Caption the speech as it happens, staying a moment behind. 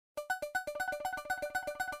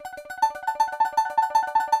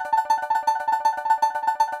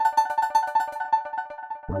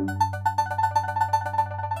Welcome,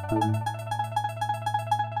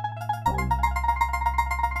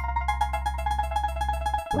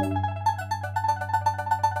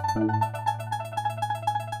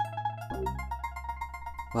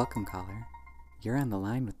 caller. You're on the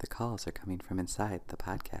line with the calls are coming from inside the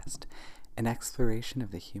podcast, an exploration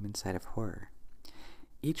of the human side of horror.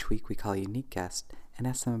 Each week we call a unique guest and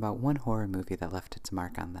ask them about one horror movie that left its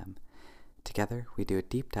mark on them. Together, we do a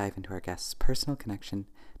deep dive into our guest's personal connection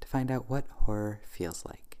to find out what horror feels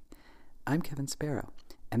like. I'm Kevin Sparrow,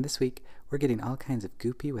 and this week we're getting all kinds of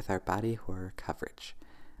goopy with our body horror coverage.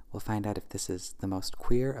 We'll find out if this is the most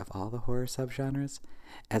queer of all the horror subgenres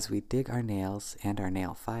as we dig our nails and our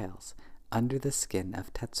nail files under the skin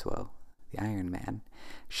of Tetsuo, the Iron Man,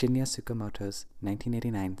 Shinya Tsukamoto's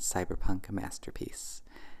 1989 cyberpunk masterpiece.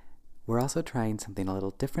 We're also trying something a little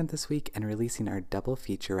different this week and releasing our double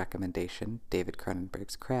feature recommendation, David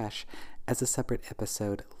Cronenberg's Crash, as a separate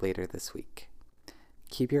episode later this week.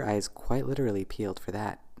 Keep your eyes quite literally peeled for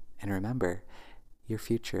that, and remember, your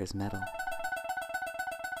future is metal.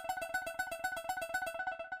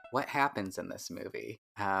 What happens in this movie?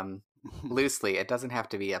 Loosely, it doesn't have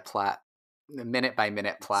to be a plot,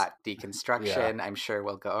 minute-by-minute plot deconstruction. Yeah. I'm sure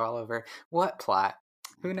we'll go all over. What plot?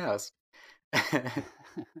 Who knows?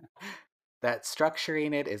 That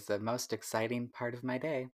structuring it is the most exciting part of my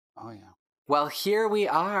day. Oh, yeah. Well, here we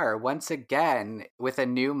are once again with a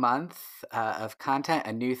new month of content,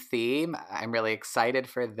 a new theme. I'm really excited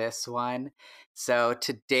for this one. So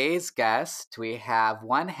today's guest, we have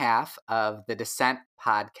one half of the Descent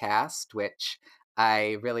podcast, which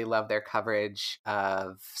I really love their coverage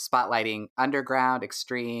of spotlighting underground,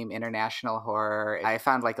 extreme, international horror. I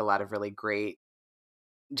found like a lot of really great,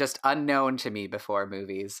 just unknown to me before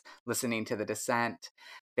movies, listening to The Descent.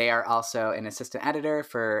 They are also an assistant editor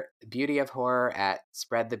for Beauty of Horror at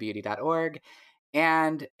spreadthebeauty.org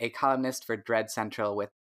and a columnist for Dread Central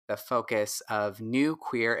with the focus of new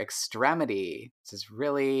queer extremity. This is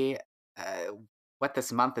really what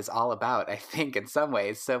this month is all about, I think, in some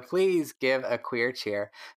ways. So please give a queer cheer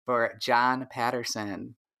for John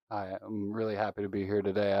Patterson. Hi, I'm really happy to be here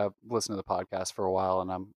today. I've listened to the podcast for a while,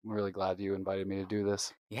 and I'm really glad you invited me to do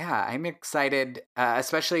this. Yeah, I'm excited,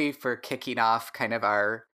 especially for kicking off kind of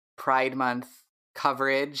our Pride Month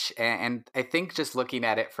coverage. And I think just looking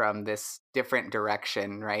at it from this different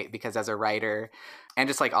direction, right? Because as a writer, and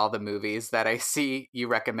just like all the movies that I see you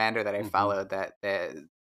recommend or that I follow, that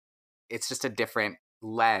it's just a different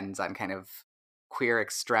lens on kind of queer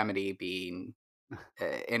extremity being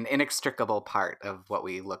an inextricable part of what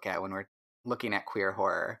we look at when we're looking at queer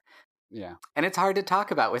horror. Yeah. And it's hard to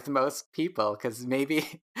talk about with most people because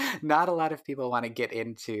maybe not a lot of people want to get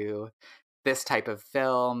into this type of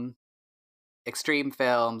film, extreme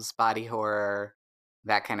films, body horror,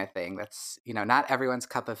 that kind of thing. That's, not everyone's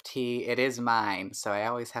cup of tea. It is mine. So I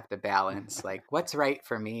always have to balance like what's right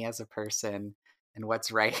for me as a person and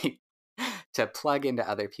what's right to plug into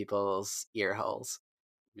other people's ear holes.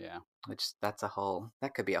 Yeah. Which that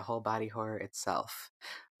could be a whole body horror itself.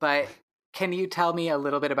 But can you tell me a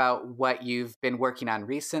little bit about what you've been working on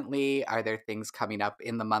recently? Are there things coming up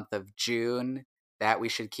in the month of June that we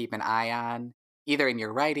should keep an eye on, either in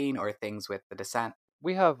your writing or things with The Descent?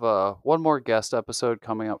 We have one more guest episode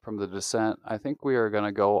coming up from The Descent. I think we are going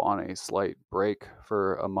to go on a slight break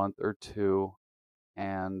for a month or two.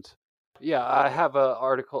 And yeah, I have an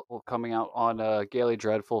article coming out on Gaily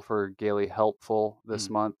Dreadful for Gaily Helpful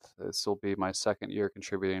this month. This will be my second year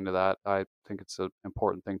contributing to that. I think it's an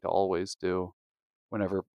important thing to always do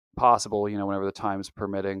whenever possible, whenever the time's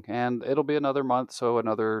permitting. And it'll be another month, so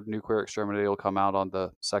another New Queer Extremity will come out on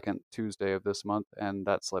the second Tuesday of this month, and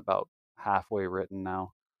that's about halfway written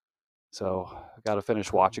now. So I got to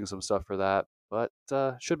finish watching some stuff for that, but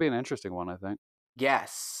should be an interesting one, I think.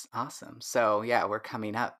 Yes, awesome. So yeah, we're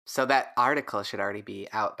coming up. So that article should already be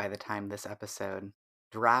out by the time this episode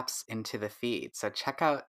drops into the feed. So check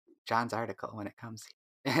out John's article when it comes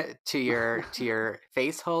to your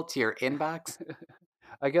face hole, to your inbox.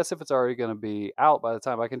 I guess if it's already going to be out by the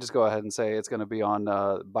time, I can just go ahead and say it's going to be on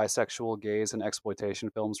bisexual gays and exploitation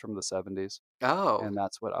films from the 70s. Oh. And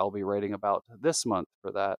that's what I'll be writing about this month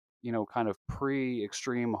for that, kind of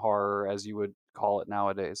pre-extreme horror, as you would call it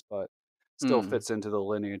nowadays, but still fits into the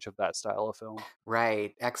lineage of that style of film.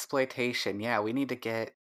 Right. Exploitation. Yeah, we need to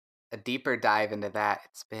get a deeper dive into that.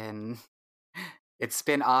 It's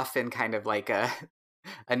been often kind of like a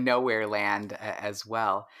nowhere land as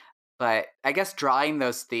well. But I guess drawing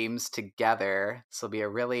those themes together, this will be a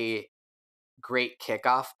really great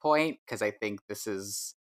kickoff point because I think this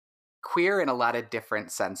is queer in a lot of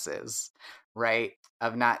different senses, right?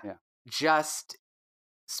 Of not just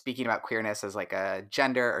speaking about queerness as like a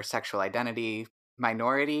gender or sexual identity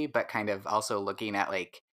minority, but kind of also looking at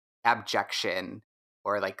like abjection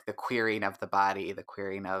or like the queering of the body, the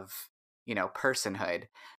queering of, personhood.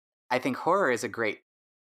 I think horror is a great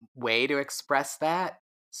way to express that.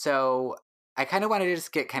 So I kind of wanted to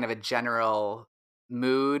just get kind of a general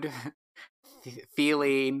mood,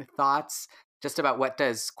 feeling, thoughts just about what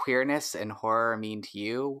does queerness and horror mean to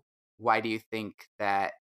you? Why do you think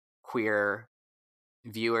that queer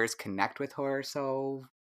viewers connect with horror so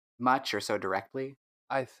much or so directly?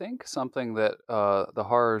 I think something that the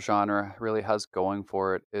horror genre really has going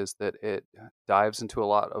for it is that it dives into a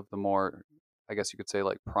lot of the more, I guess you could say,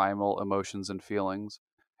 like primal emotions and feelings,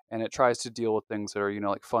 and it tries to deal with things that are,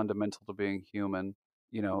 like fundamental to being human.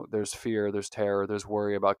 There's fear, there's terror, there's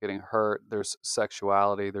worry about getting hurt, there's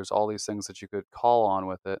sexuality, there's all these things that you could call on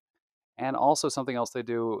with it. And also something else they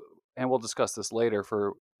do, and we'll discuss this later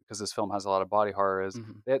for because this film has a lot of body horror, is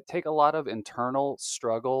Hmm. they take a lot of internal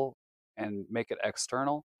struggle and make it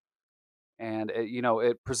external. And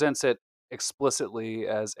it presents it explicitly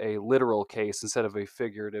as a literal case instead of a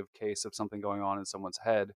figurative case of something going on in someone's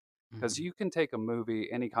head. Because Hmm. you can take a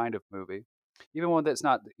movie, any kind of movie, even one that's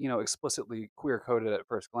not, explicitly queer coded at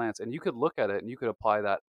first glance, and you could look at it and you could apply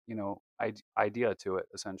that, idea to it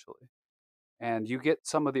essentially. And you get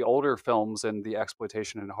some of the older films and the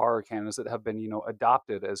exploitation and horror canons that have been,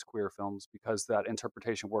 adopted as queer films because that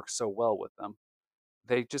interpretation works so well with them.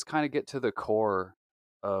 They just kind of get to the core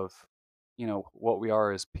of, what we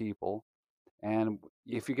are as people. And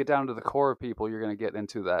if you get down to the core of people, you're going to get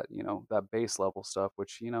into that, that base level stuff,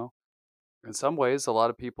 which, in some ways, a lot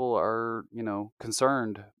of people are,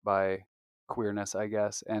 concerned by queerness, I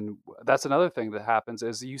guess. And that's another thing that happens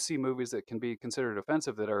is you see movies that can be considered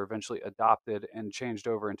offensive that are eventually adopted and changed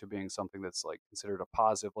over into being something that's like considered a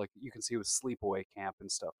positive, like you can see with Sleepaway Camp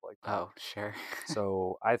and stuff like that. Oh, sure.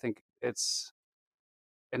 So I think it's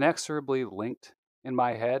inexorably linked in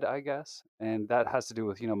my head, I guess. And that has to do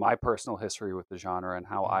with, my personal history with the genre and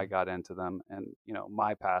how I Mhm. got into them and,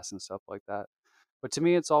 my past and stuff like that. But to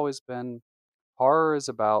me, it's always been horror is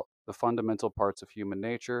about the fundamental parts of human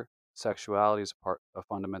nature. Sexuality is a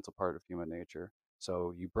fundamental part of human nature.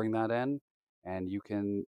 So you bring that in and you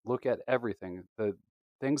can look at everything. The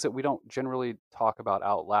things that we don't generally talk about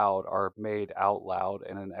out loud are made out loud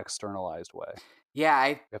in an externalized way,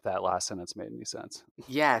 Yeah, if that last sentence made any sense.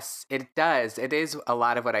 yes, it does. It is a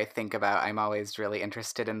lot of what I think about. I'm always really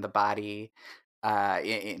interested in the body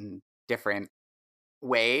in different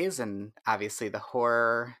ways. And obviously, the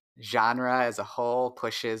horror genre as a whole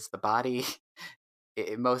pushes the body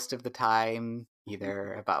most of the time,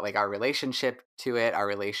 either about like our relationship to it, our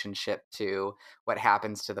relationship to what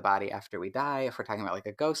happens to the body after we die, if we're talking about like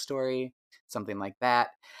a ghost story, something like that.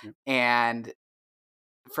 Yep. And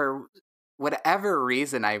for whatever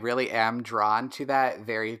reason, I really am drawn to that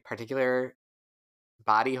very particular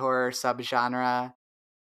body horror subgenre.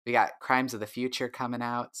 We got Crimes of the Future coming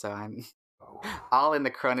out, so I'm Oh, all in the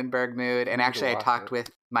Cronenberg mood. I And need to actually, I watch talked it.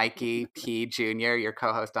 with Mikey P. Jr., your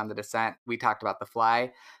co-host on The Descent. We talked about The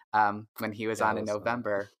Fly when he was Yeah, on in let's know.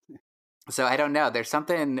 November. So I don't know. There's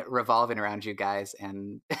something revolving around you guys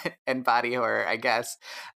and and body horror, I guess.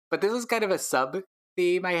 But this is kind of a sub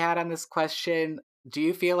theme I had on this question. Do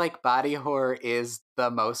you feel like body horror is the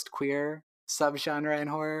most queer subgenre in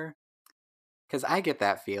horror? Because I get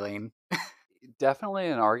that feeling. Definitely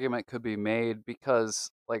an argument could be made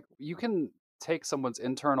because, like, you can take someone's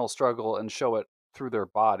internal struggle and show it through their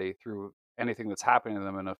body, through anything that's happening to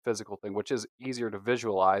them in a physical thing, which is easier to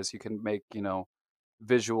visualize. You can make,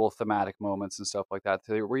 visual thematic moments and stuff like that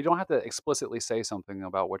where you don't have to explicitly say something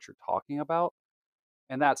about what you're talking about.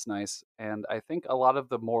 And that's nice. And I think a lot of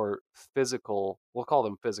the more physical, we'll call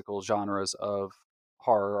them physical genres of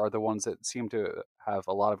horror are the ones that seem to have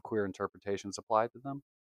a lot of queer interpretations applied to them.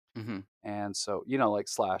 Hmm. And so, like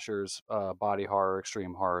slashers, body horror,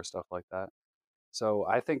 extreme horror, stuff like that. So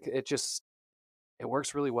I think it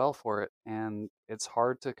works really well for it, and it's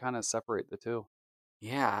hard to kind of separate the two.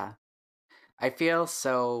 Yeah. I feel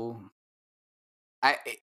so.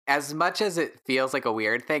 As much as it feels like a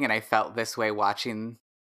weird thing, and I felt this way watching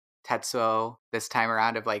Tetsuo this time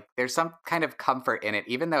around, of like, there's some kind of comfort in it,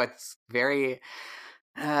 even though it's very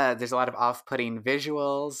there's a lot of off-putting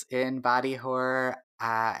visuals in body horror.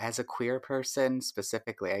 As a queer person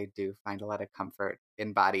specifically, I do find a lot of comfort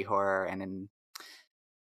in body horror and in,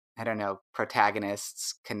 I don't know,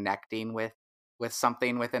 protagonists connecting with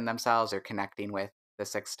something within themselves or connecting with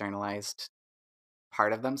this externalized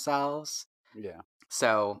part of themselves. Yeah.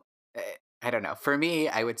 So I don't know. For me,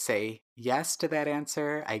 I would say yes to that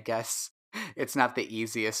answer. I guess it's not the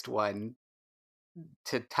easiest one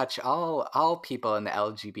to touch all people in the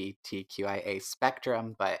LGBTQIA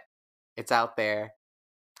spectrum, but it's out there.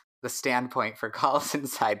 The standpoint for Calls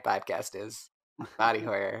Inside podcast is body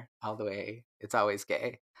horror all the way. It's always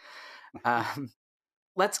gay. Um,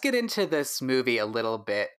 let's get into this movie a little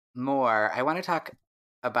bit more. I want to talk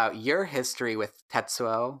about your history with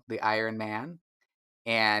Tetsuo, the Iron Man,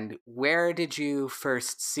 and where did you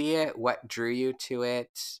first see it? What drew you to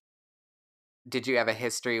it? Did you have a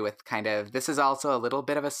history with kind of this is also a little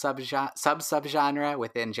bit of a subgenre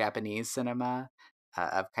within Japanese cinema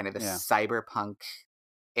of kind of the Yeah, cyberpunk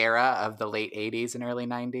era of the late 80s and early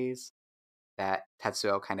 90s that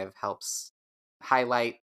Tetsuo kind of helps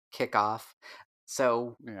highlight, kick off.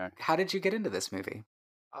 So, yeah. how did you get into this movie?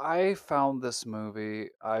 I found this movie.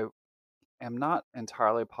 I am not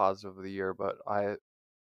entirely positive of the year, but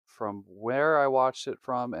from where I watched it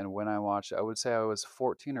from and when I watched it, I would say I was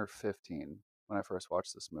 14 or 15 when I first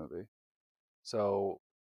watched this movie. So,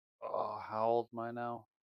 oh, how old am I now?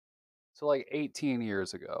 So, like 18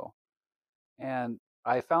 years ago. And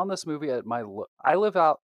I found this movie at I live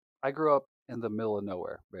out, I grew up in the middle of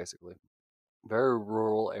nowhere, basically. Very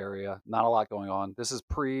rural area, not a lot going on. This is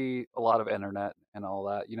pre a lot of internet and all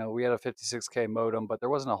that. We had a 56K modem, but there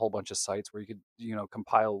wasn't a whole bunch of sites where you could,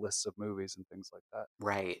 compile lists of movies and things like that.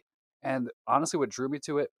 Right. And honestly, what drew me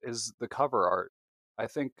to it is the cover art. I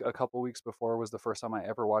think a couple weeks before was the first time I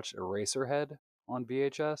ever watched Eraserhead on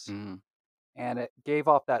VHS, Mm, and it gave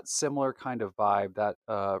off that similar kind of vibe, that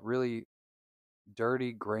really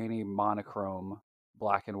dirty, grainy, monochrome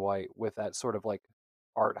black and white with that sort of like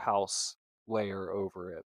art house layer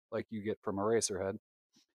over it, like you get from Eraserhead.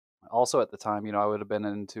 Also, at the time, I would have been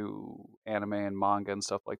into anime and manga and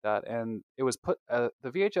stuff like that. And it was the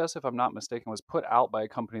VHS, if I'm not mistaken, was put out by a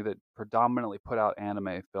company that predominantly put out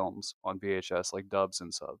anime films on VHS, like dubs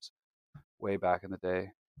and subs, way back in the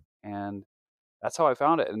day. And that's how I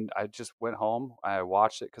found it. And I just went home, I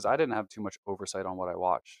watched it because I didn't have too much oversight on what I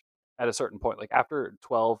watched. At a certain point, like after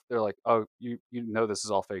 12, they're like, "Oh, you know this is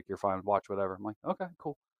all fake. You're fine. Watch whatever." I'm like, "Okay,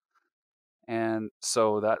 cool." And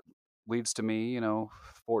so that leads to me,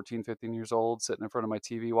 14, 15 years old, sitting in front of my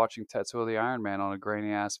TV watching Tetsuo the Iron Man on a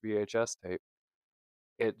grainy ass VHS tape.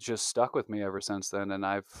 It just stuck with me ever since then.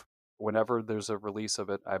 And whenever there's a release of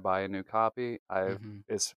it, I buy a new copy. hmm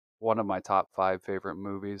It's one of my top five favorite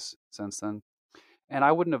movies since then. And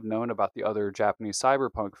I wouldn't have known about the other Japanese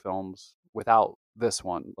cyberpunk films without this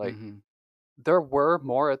one. Like, hmm there were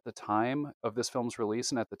more at the time of this film's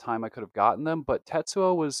release, and at the time I could have gotten them, but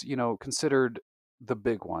Tetsuo was, considered the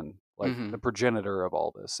big one, like the hmm progenitor of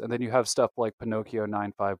all this. And then you have stuff like Pinocchio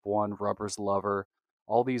 951, Rubber's Lover,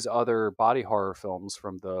 all these other body horror films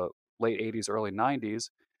from the late 80s, early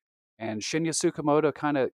 90s. And Shinya Tsukamoto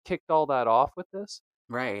kind of kicked all that off with this,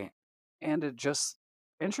 Right. and it just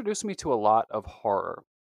introduced me to a lot of horror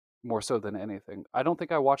more so than anything. I don't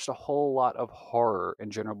think I watched a whole lot of horror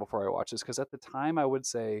in general before I watched this, because at the time I would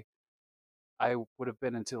say I would have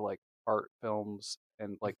been into like art films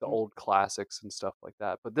and like the Mhm. old classics and stuff like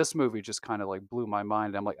that. But this movie just kind of like blew my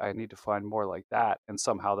mind. I'm like, I need to find more like that. And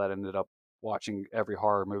somehow that ended up watching every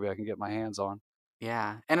horror movie I can get my hands on.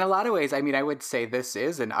 Yeah. In a lot of ways, I mean, I would say this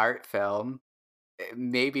is an art film.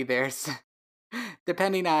 Maybe there's,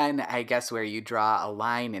 depending on, I guess, where you draw a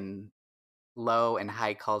line in low and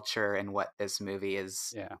high culture and what this movie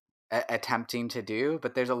is Yeah. attempting to do,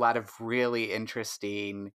 but there's a lot of really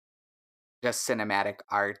interesting, just cinematic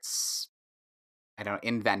arts, I don't know,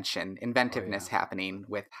 Oh inventiveness yeah. happening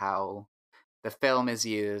with how the film is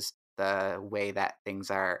used, the way that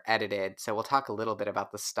things are edited. So we'll talk a little bit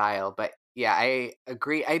about the style, but yeah, I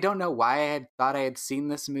agree. I don't know why I had thought I had seen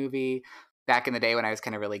this movie back in the day when I was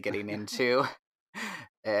kind of really getting into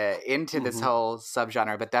this Hmm. whole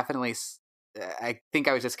subgenre, but definitely I think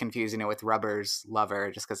I was just confusing it with Rubber's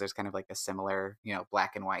Lover just because there's kind of like a similar,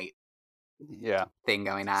 black and white Yeah. thing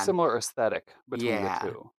going on. Similar aesthetic between the Yeah.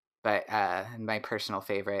 two. But my personal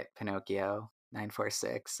favorite, Pinocchio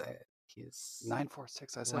 946, he's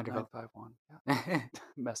 946. I said wonderful. 951. Yeah.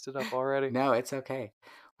 Messed it up already. No, it's okay.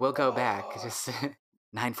 We'll go back. Oh, Just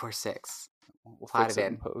 946. we'll Plot fix it it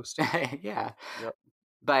in in. post. Yeah. Yep.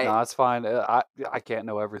 But No, it's fine. I can't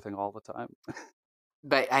know everything all the time.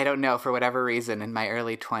 but I don't know, for whatever reason, in my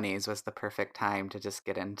early 20s was the perfect time to just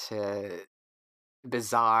get into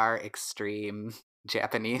bizarre, extreme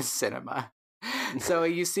Japanese cinema. So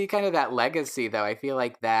you see kind of that legacy, though. I feel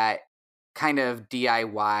like that kind of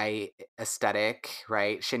DIY aesthetic,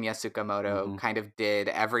 right? Shinya Tsukamoto Hmm. kind of did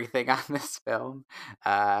everything on this film,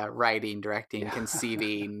 writing, directing, Yeah.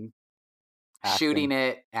 conceiving, shooting Acting.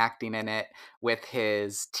 it, acting in it with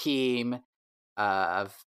his team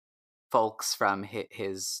of folks from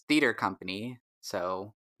his theater company.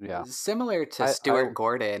 So Yeah. similar to I Stuart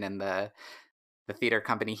Gordon and the theater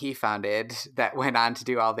company he founded that went on to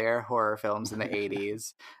do all their horror films in the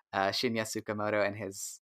 80s. Shinya Tsukamoto and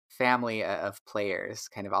his family of players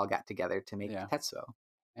kind of all got together to make yeah. Tetsuo.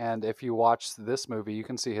 And if you watch this movie, you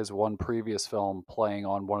can see his one previous film playing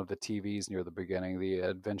on one of the TVs near the beginning. The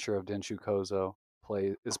Adventure of Denshu Kozo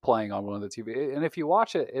is playing on one of the TV. And if you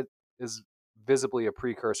watch it, it is visibly a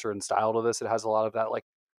precursor in style to this. It has a lot of that like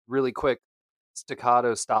really quick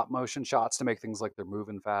staccato stop motion shots to make things like they're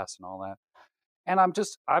moving fast and all that. And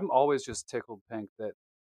I'm always just tickled pink that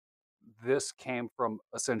this came from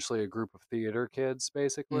essentially a group of theater kids,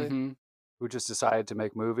 basically, Mm-hmm. who just decided to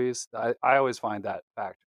make movies. I always find that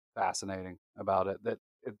fact fascinating about it.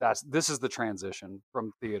 This is the transition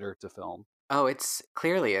from theater to film. Oh, it's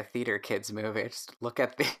clearly a theater kids movie. Just look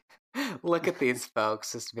at the look at these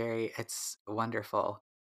folks. It's wonderful.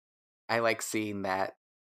 I like seeing that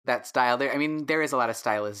style there. I mean, there is a lot of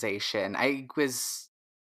stylization. I was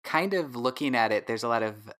kind of looking at it. There's a lot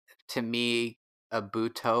of, to me, a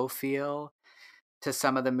Butoh feel to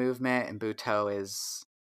some of the movement. And Butoh is,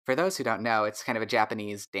 for those who don't know, it's kind of a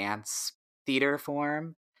Japanese dance theater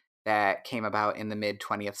form that came about in the mid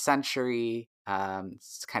 20th century.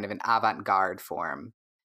 It's kind of an avant garde form,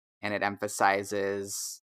 and it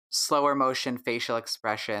emphasizes slower motion facial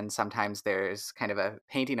expression. Sometimes there's kind of a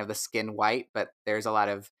painting of the skin white, but there's a lot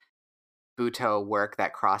of Butoh work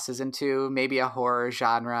that crosses into maybe a horror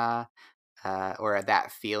genre, or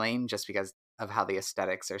that feeling, just because of how the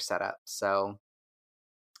aesthetics are set up. So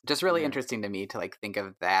just really Yeah, interesting to me to like think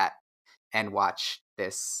of that and watch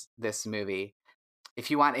this movie. If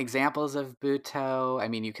you want examples of Butoh, I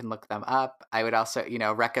mean, you can look them up. I would also,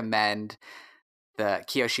 recommend the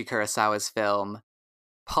Kiyoshi Kurosawa's film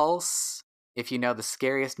Pulse. If you know the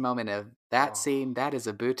scariest moment of that oh, scene, that is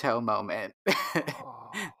a Butoh moment.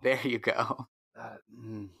 oh, There you go. that.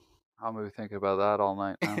 I'm gonna be thinking about that all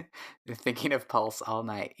night now. Thinking of Pulse all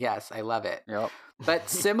night. Yes, I love it. Yep. But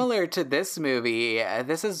similar to this movie,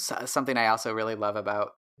 this is something I also really love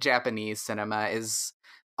about Japanese cinema is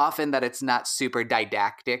often that it's not super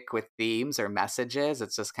didactic with themes or messages.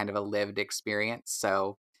 It's just kind of a lived experience.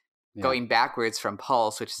 So Yeah. going backwards from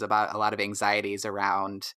Pulse, which is about a lot of anxieties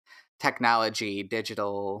around technology,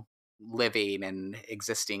 digital living, and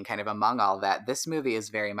existing kind of among all that, this movie is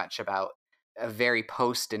very much about a very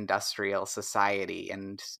post industrial society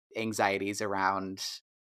and anxieties around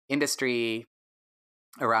industry,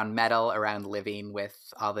 around metal, around living with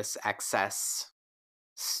all this excess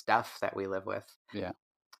stuff that we live with. Yeah.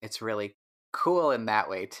 It's really cool in that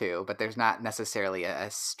way too, but there's not necessarily a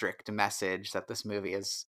strict message that this movie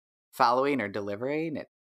is following or delivering. It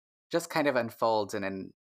just kind of unfolds in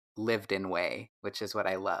a lived in way, which is what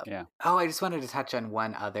I love. Yeah. Oh, I just wanted to touch on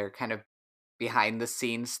one other kind of behind the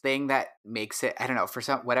scenes thing that makes it, I don't know, for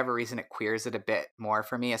some whatever reason it queers it a bit more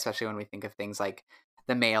for me, especially when we think of things like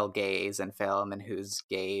the male gaze in film and whose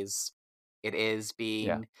gaze it is Yeah.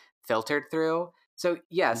 being filtered through. So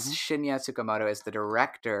yes, Hmm. Shinya Tsukamoto is the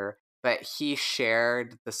director, but he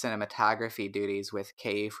shared the cinematography duties with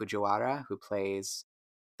Kei Fujiwara, who plays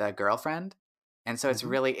the girlfriend. And so it's Hmm.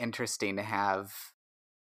 really interesting to have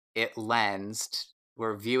it lensed.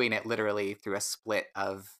 We're viewing it literally through a split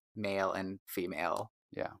of male and female.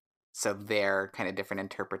 Yeah. So they're kind of different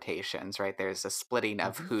interpretations, right? There's a splitting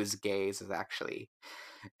of Hmm. whose gaze is actually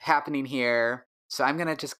happening here. So I'm going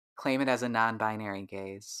to just claim it as a non binary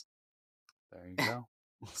gaze. There you go.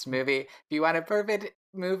 This movie, if you want a perfect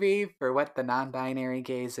movie for what the non binary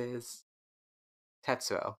gaze is,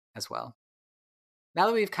 Tetsuo as well. Now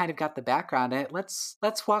that we've kind of got the background in it, let's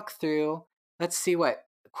walk through. Let's see what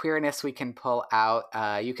queerness we can pull out.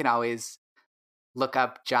 You can always look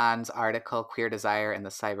up John's article, Queer Desire in the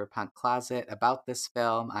Cyberpunk Closet, about this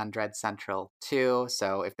film on Dread Central too.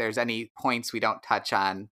 So if there's any points we don't touch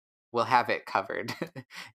on, we'll have it covered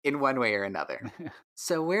in one way or another.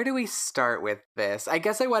 So where do we start with this? I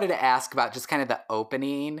guess I wanted to ask about just kind of the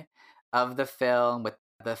opening of the film with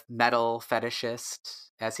the metal fetishist,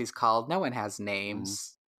 as he's called. No one has Hmm.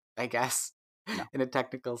 names, I guess, No. in a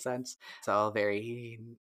technical sense. It's all very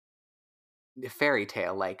fairy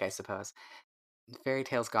tale like, I suppose. Fairy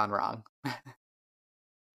tale's gone wrong.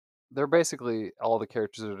 They're basically all the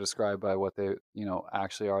characters are described by what they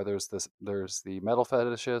actually are. There's the metal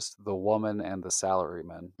fetishist, the woman, and the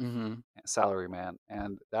Mm-hmm. salaryman,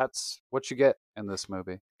 and that's what you get in this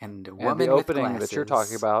movie. And a And the woman with opening that you're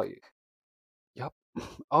talking glasses. about, yep.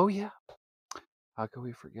 Oh yeah, how could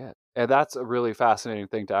we forget? And that's a really fascinating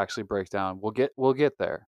thing to actually break down. We'll get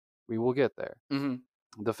there. We will get there.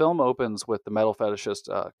 Mm-hmm. The film opens with the metal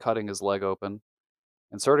fetishist cutting his leg open,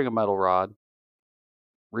 inserting a metal rod,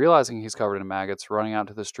 realizing he's covered in maggots, running out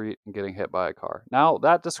to the street and getting hit by a car. Now,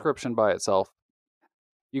 that description by itself,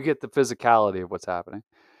 you get the physicality of what's happening.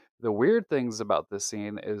 The weird things about this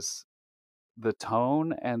scene is the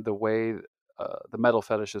tone and the way the metal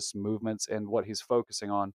fetishist's movements and what he's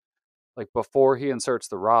focusing on. Like before he inserts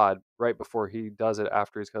the rod, right before he does it,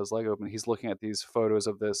 after he's cut his leg open, he's looking at these photos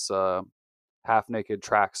of this half naked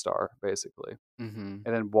track star, basically. Mm-hmm.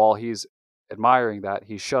 And then while he's admiring that,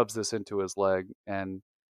 he shoves this into his leg, and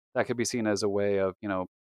that could be seen as a way of,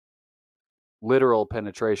 literal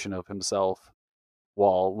penetration of himself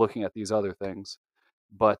while looking at these other things.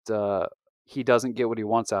 But he doesn't get what he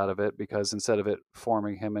wants out of it, because instead of it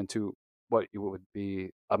forming him into what you would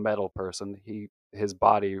be a metal person, his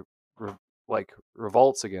body re-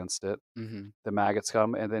 revolts against it. Mm-hmm. The maggots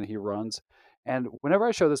come, and then he runs. And whenever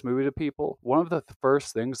I show this movie to people, one of the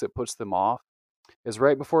first things that puts them off is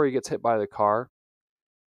right before he gets hit by the car,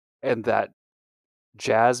 and that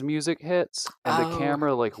jazz music hits, and the Oh,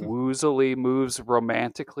 camera like woozily moves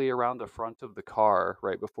romantically around the front of the car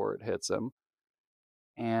right before it hits him.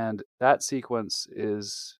 And that sequence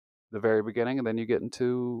is the very beginning, and then you get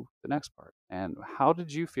into the next part. And how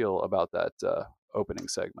did you feel about that opening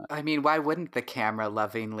segment? I mean, why wouldn't the camera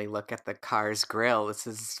lovingly look at the car's grill? This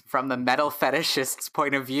is from the metal fetishist's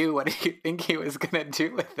point of view. What do you think he was gonna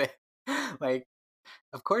do with it? Like,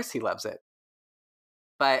 of course he loves it.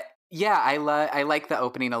 But yeah, I like the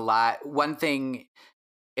opening a lot. One thing,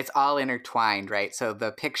 it's all intertwined, right? So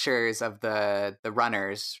the pictures of the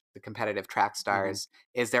runners, the competitive track Hmm. stars,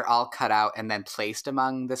 is they're all cut out and then placed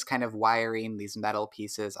among this kind of wiring, these metal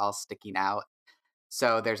pieces all sticking out.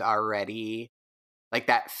 So there's already like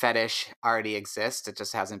that fetish already exists. It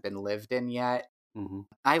just hasn't been lived in yet. Hmm.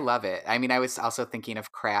 I love it. I mean, I was also thinking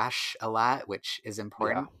of Crash a lot, which is Yeah.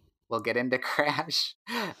 important. We'll get into Crash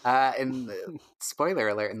in the spoiler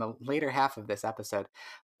alert in the later half of this episode.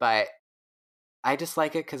 But I just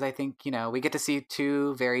like it because I think, we get to see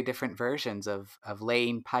two very different versions of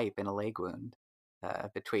laying pipe in a leg wound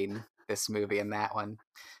between this movie and that one.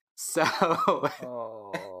 So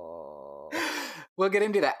Oh. we'll get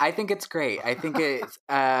into that. I think it's great. I think it's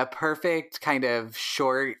a perfect kind of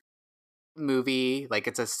short movie. Like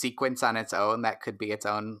it's a sequence on its own that could be its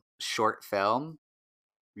own short film.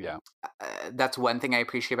 Yeah. That's one thing I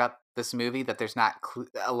appreciate about this movie, that there's not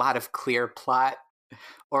a lot of clear plot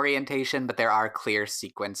orientation, but there are clear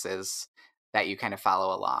sequences that you kind of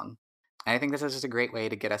follow along. And I think this is just a great way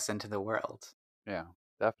to get us into the world. Yeah.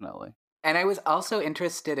 Definitely. And I was also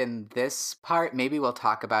interested in this part. Maybe we'll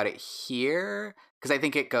talk about it here because I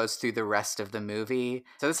think it goes through the rest of the movie.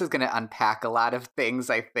 So this is going to unpack a lot of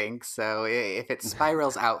things, I think. So if it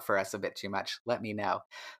spirals out for us a bit too much, let me know.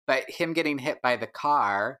 But him getting hit by the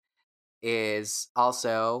car is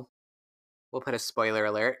also, we'll put a spoiler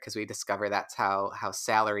alert because we discover that's how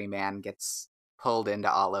Salaryman gets pulled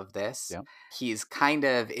into all of this. Yeah. He's kind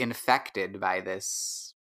of infected by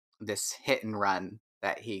this hit and run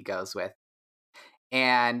that he goes with.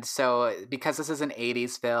 And so, because this is an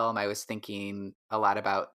 80s film, I was thinking a lot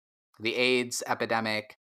about the AIDS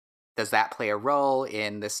epidemic. Does that play a role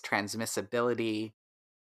in this transmissibility?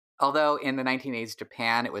 Although in the 1980s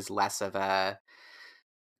Japan, it was less of a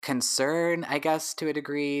concern, I guess, to a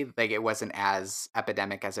degree. Like it wasn't as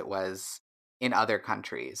epidemic as it was in other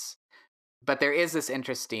countries. But there is this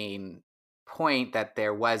interesting point that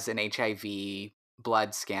there was an HIV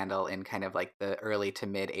blood scandal in kind of like the early to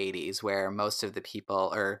mid 80s, where most of the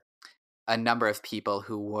people, or a number of people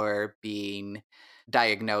who were being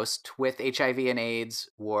diagnosed with HIV and AIDS,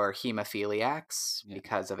 were hemophiliacs Yeah.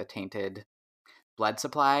 because of a tainted blood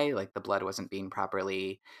supply. Like the blood wasn't being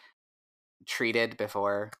properly treated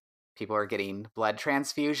before people were getting blood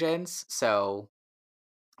transfusions. So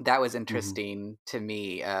that was Hmm. interesting to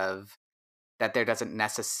me, of that there doesn't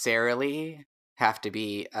necessarily have to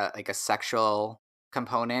be like a sexual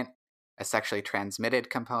component, a sexually transmitted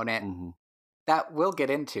component. Hmm. That we'll get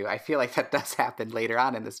into. I feel like that does happen later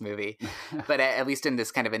on in this movie, but at least in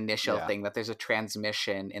this kind of initial Yeah. thing, that there's a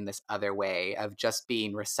transmission in this other way of just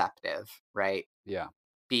being receptive, right? Yeah.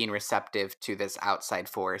 Being receptive to this outside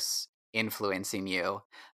force influencing you.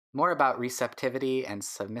 More about receptivity and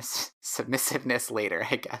submissiveness later,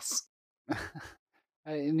 I guess.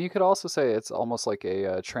 And you could also say it's almost like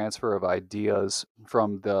a transfer of ideas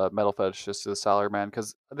from the metal fetishist to the salary man,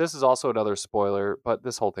 because this is also another spoiler, but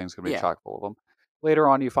this whole thing's going to be Yeah. chock full of them. Later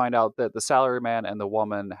on, you find out that the salary man and the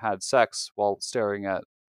woman had sex while staring at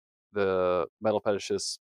the metal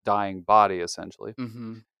fetishist's dying body, essentially.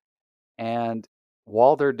 Mm-hmm. And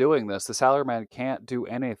while they're doing this, the salary man can't do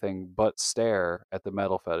anything but stare at the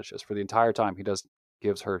metal fetishist for the entire time. He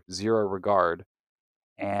gives her zero regard,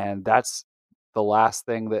 and that's the last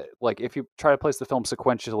thing that, like, if you try to place the film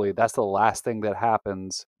sequentially, that's the last thing that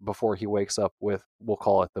happens before he wakes up with, we'll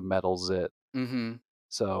call it the metal zit. Mm-hmm.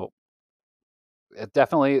 So it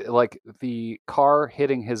definitely, like, the car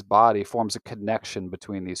hitting his body forms a connection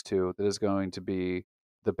between these two that is going to be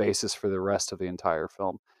the basis for the rest of the entire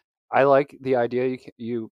film. I like the idea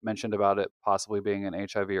you mentioned about it possibly being an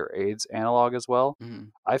HIV or AIDS analog as well. Mm-hmm.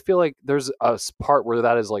 I feel like there's a part where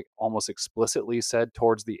that is like almost explicitly said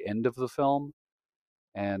towards the end of the film,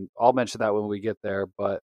 and I'll mention that when we get there.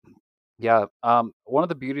 But yeah, one of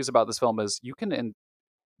the beauties about this film is you can,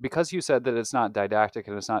 because you said that it's not didactic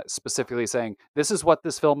and it's not specifically saying this is what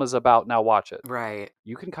this film is about, now watch it. Right.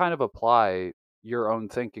 You can kind of apply your own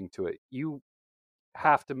thinking to it. You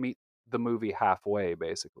have to meet the movie halfway,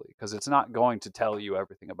 basically, because it's not going to tell you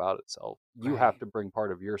everything about itself. You have Right. to bring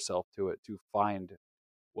part of yourself to it to find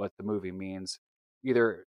what the movie means,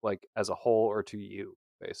 either like as a whole or to you,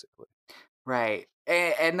 basically. Right.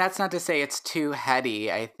 And that's not to say it's too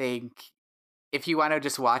heady. I think if you want to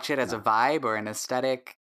just watch it as a No. vibe or an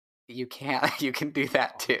aesthetic, you can you can do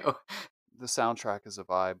that Oh yeah. too. The soundtrack is a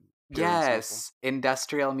vibe, pure and simple. Yes,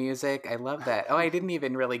 industrial music. I love that. Oh, I didn't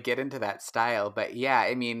even really get into that style, but yeah,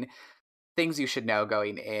 I mean, things you should know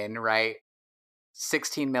going in, right?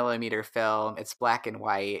 16 millimeter film, it's black and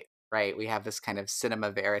white, right? We have this kind of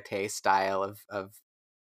cinema verite style of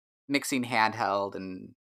mixing handheld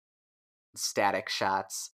and static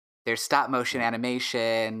shots. There's stop motion Yeah.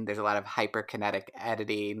 animation, there's a lot of hyperkinetic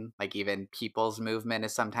editing, like even people's movement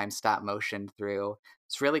is sometimes stop motion through.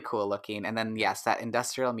 It's really cool looking. And then Yeah. yes, that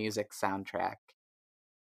industrial music soundtrack.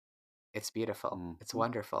 It's beautiful. It's Hmm.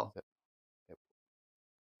 wonderful.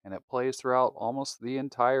 And it plays throughout almost the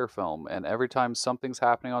entire film. And every time something's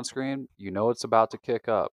happening on screen, you know it's about to kick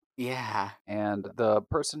up. Yeah. And the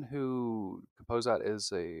person who composed that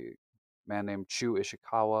is a man named Chu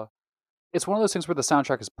Ishikawa. It's one of those things where the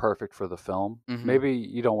soundtrack is perfect for the film. Mhm. Maybe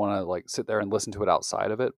you don't want to like sit there and listen to it outside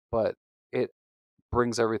of it, but it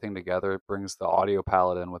brings everything together. It brings the audio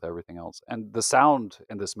palette in with everything else. And the sound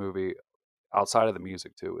in this movie, outside of the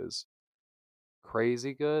music too, is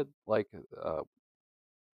crazy good. Like, uh,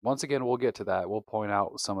 once again, we'll get to that. We'll point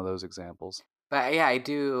out some of those examples. But yeah, I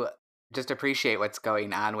do just appreciate what's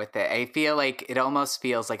going on with it. I feel like it almost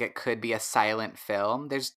feels like it could be a silent film.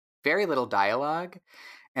 There's very little dialogue.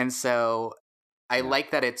 And so I Yeah.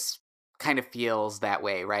 like that it's kind of feels that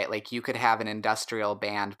way, right? Like you could have an industrial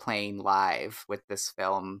band playing live with this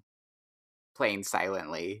film playing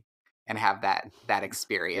silently and have that Yeah.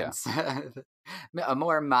 experience. A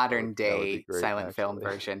more modern That would be day great, silent film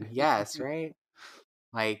actually. version. Yes, right?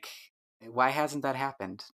 Like why hasn't that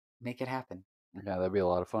happened? Make it happen. Yeah, that'd be a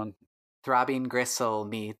lot of fun. Throbbing Gristle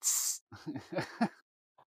meets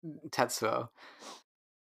Tetsuo.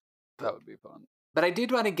 But That would be fun. but I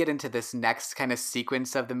did want to get into this next kind of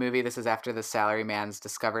sequence of the movie. This is after the salaryman's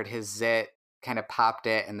discovered his zit, kind of popped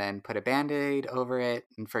it, and then put a band-aid over it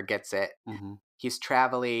and forgets it. Hmm. He's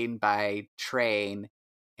traveling by train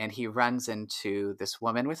and he runs into this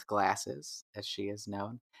woman with glasses, as she is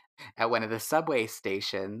known, at one of the subway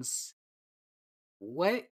stations.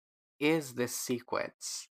 What is this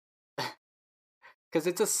sequence? Because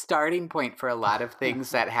it's a starting point for a lot of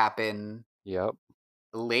things that happen Yep.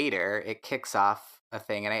 later. It kicks off a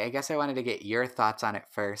thing. And I guess I wanted to get your thoughts on it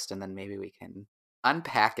first, and then maybe we can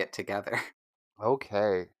unpack it together.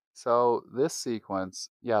 Okay. So this sequence,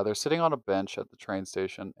 yeah, they're sitting on a bench at the train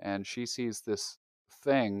station, and she sees this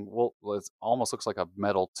thing. Well, it almost looks like a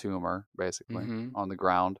metal tumor, basically, Mm-hmm. on the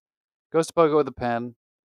ground. Goes to poke it with a pen,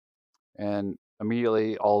 and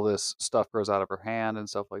immediately all this stuff grows out of her hand and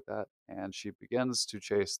stuff like that. And she begins to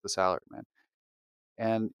chase the salaryman.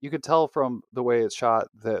 And you could tell from the way it's shot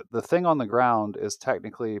that the thing on the ground is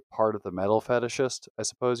technically part of the metal fetishist, I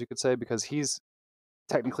suppose you could say, because he's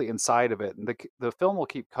technically inside of it. And the film will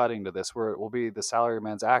keep cutting to this, where it will be the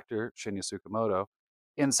salaryman's actor, Shinya Tsukamoto,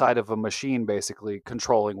 inside of a machine, basically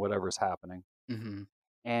controlling whatever's happening. Mm-hmm.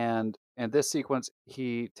 And in this sequence,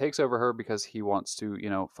 he takes over her because he wants to,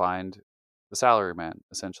 find the salaryman,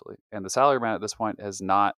 essentially. And the salaryman at this point has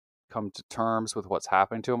not come to terms with what's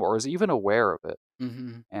happening to him or is even aware of it.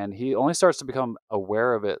 Mm-hmm. And he only starts to become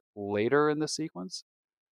aware of it later in the sequence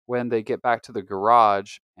when they get back to the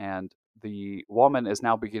garage, and the woman is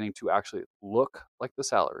now beginning to actually look like the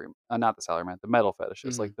salary, not the salaryman, the metal fetishist.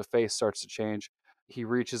 Mm-hmm. Like the face starts to change. He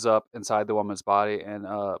reaches up inside the woman's body and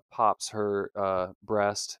pops her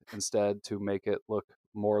breast instead to make it look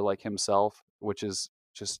more like himself, which is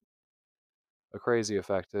just a crazy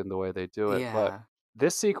effect in the way they do it. But Yeah.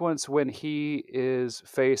 this sequence, when he is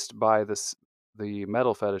faced by this the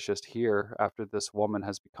metal fetishist here after this woman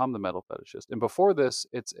has become the metal fetishist. And before this,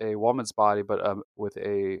 it's a woman's body, but with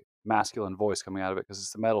a masculine voice coming out of it because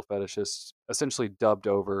it's the metal fetishist essentially dubbed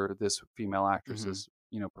over this female Hmm. actress's,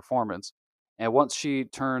 performance. And once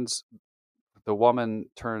the woman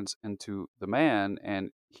turns into the man,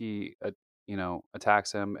 and he,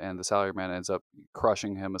 attacks him, and the salary man ends up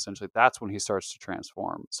crushing him. Essentially, that's when he starts to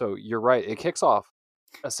transform. So you're right; it kicks off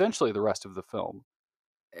essentially the rest of the film,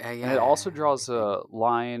 and it also Yeah, draws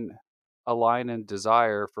everything. a line in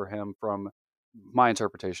desire for him from my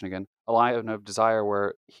interpretation again, a line of desire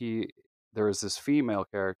where there was this female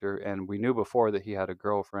character, and we knew before that he had a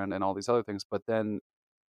girlfriend and all these other things, but then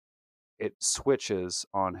it switches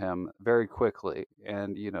on him very quickly,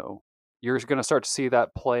 and you're going to start to see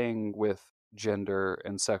that playing with gender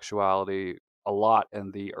and sexuality a lot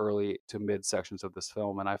in the early to mid sections of this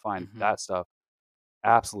film, and I find Hmm. that stuff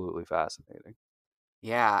absolutely fascinating.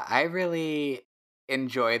 Yeah, I really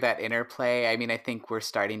enjoy that interplay. I mean, I think we're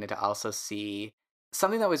starting to also see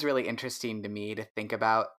something that was really interesting to me to think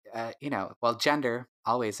about. Well, gender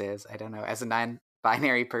always is. I don't know. As a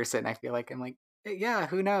non-binary person, I feel like I'm like, yeah,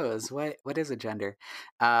 who knows what is a gender?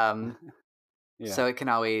 Um, Yeah. so it can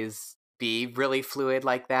always be really fluid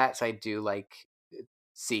like that. So I do like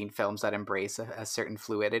seeing films that embrace a certain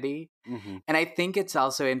fluidity. Hmm. And I think it's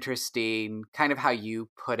also interesting, kind of how you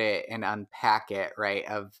put it and unpack it, right?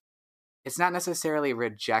 Of it's not necessarily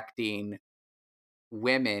rejecting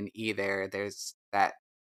women either. There's that,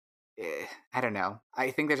 I don't know.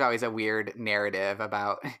 I think there's always a weird narrative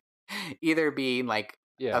about either being like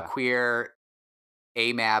a Yeah. queer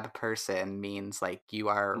AMAB person means like you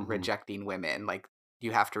are Hmm. rejecting women, like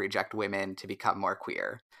you have to reject women to become more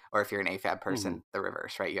queer. Or if you're an AFAB Hmm. person, the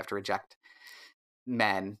reverse, right? You have to reject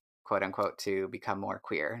men, quote unquote, to become more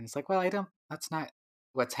queer. And it's like, well, that's not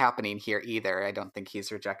what's happening here either. I don't think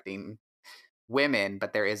he's rejecting women,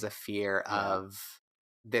 but there is a fear Yeah. of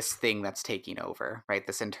this thing that's taking over, right?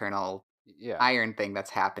 This internal Yeah. iron thing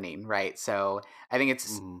that's happening, right? So I think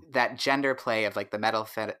it's Hmm. that gender play of like the metal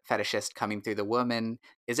fetishist coming through the woman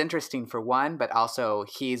is interesting for one, but also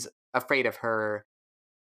he's afraid of her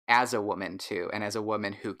as a woman too, and as a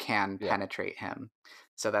woman who can Yeah. penetrate him.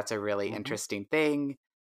 So that's a really Hmm. interesting thing.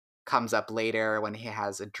 Comes up later when he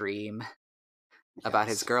has a dream about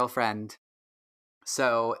his Yes. girlfriend.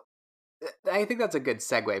 So I think that's a good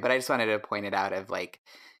segue, but I just wanted to point it out of like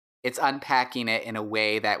it's unpacking it in a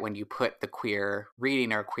way that when you put the queer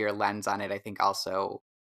reading or queer lens on it, I think also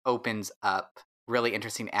opens up really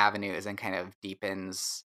interesting avenues and kind of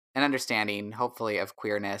deepens an understanding, hopefully, of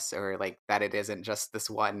queerness or like that it isn't just this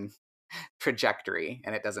one trajectory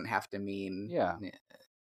and it doesn't have to mean Yeah.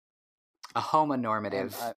 a And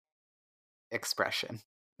homonormative expression.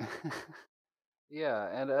 yeah,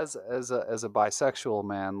 and as a bisexual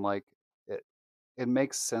man, like it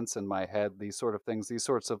makes sense in my head, these sort of things, these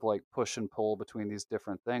sorts of like push and pull between these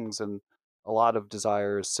different things, and a lot of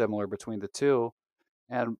desire is similar between the two.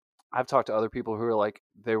 And I've talked to other people who are like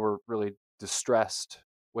they were really distressed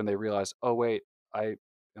when they realized, oh wait, I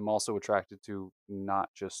am also attracted to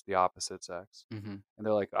not just the opposite sex. Hmm. And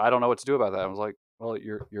they're like, I don't know what to do about that. I was like, well,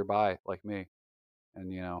 you're bi like me,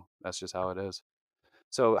 and that's just how it is.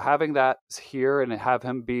 So having that here and have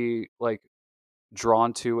him be like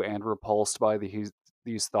drawn to and repulsed by these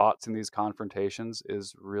thoughts and these confrontations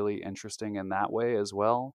is really interesting in that way as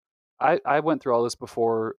well. I went through all this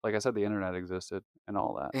before, like I said, the internet existed and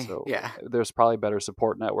all that. So Yeah. there's probably better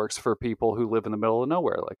support networks for people who live in the middle of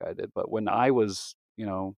nowhere like I did. But when I was,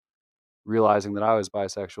 realizing that I was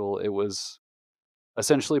bisexual, it was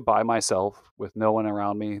essentially by myself with no one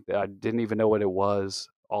around me that I didn't even know what it was,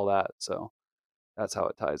 all that. So that's how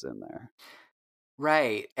it ties in there.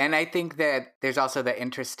 Right. And I think that there's also the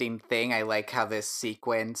interesting thing. I like how this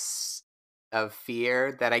sequence of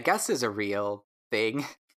fear that I guess is a real thing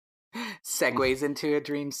segues into a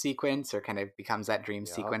dream sequence or kind of becomes that dream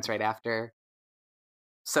Yeah. sequence right after.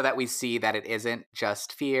 So that we see that it isn't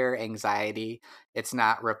just fear, anxiety. It's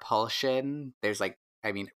not repulsion. There's like,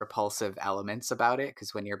 I mean, repulsive elements about it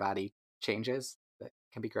because when your body changes, that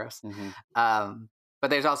can be gross. Hmm. Um,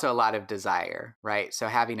 but there's also a lot of desire, right? So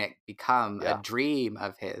having it become a Yeah. dream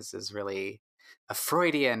of his is really a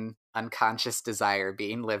Freudian unconscious desire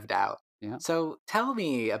being lived out. Yeah. So tell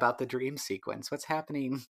me about the dream sequence. What's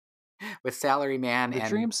happening with Salaryman The and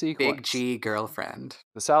dream Big sequence. G girlfriend?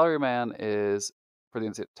 The salaryman is for the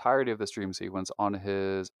entirety of this dream sequence on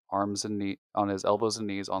his on his elbows and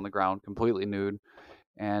knees on the ground, completely nude,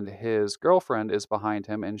 and his girlfriend is behind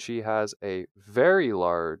him, and she has a very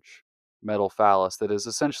large metal phallus that is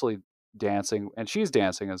essentially dancing, and she's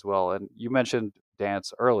dancing as well. And you mentioned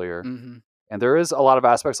dance earlier, Hmm. And there is a lot of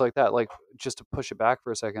aspects like that. Like, just to push it back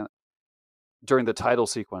for a second, during the title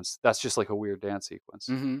sequence, that's just like a weird dance sequence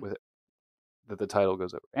Mm-hmm. with it that the title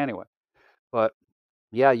goes over. Anyway, but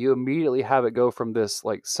yeah, you immediately have it go from this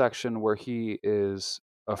like section where he is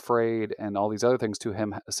afraid and all these other things to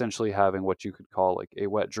him essentially having what you could call like a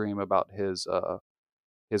wet dream about his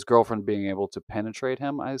girlfriend being able to penetrate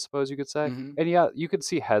him, I suppose you could say. Mm-hmm. And yeah, you could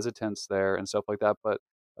see hesitance there and stuff like that, but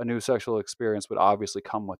a new sexual experience would obviously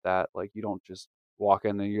come with that. Like, you don't just walk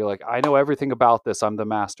in and you're like, I know everything about this, I'm the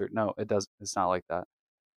master. No, it's not like that.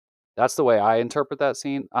 That's the way I interpret that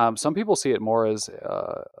scene. Some people see it more as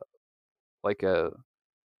like a,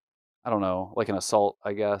 I don't know, like an assault,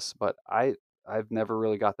 I guess, but I've never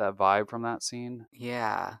really got that vibe from that scene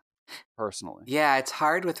Yeah. personally. Yeah, it's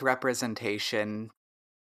hard with representation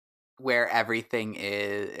where everything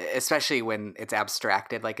is, especially when it's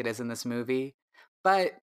abstracted like it is in this movie.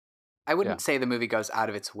 But I Yeah, wouldn't say the movie goes out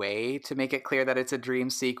of its way to make it clear that it's a dream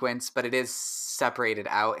sequence, but it is separated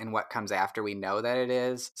out in what comes after we know that it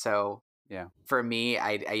is. So yeah, for me,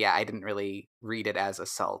 yeah, I didn't really read it as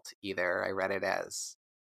assault either. I read it as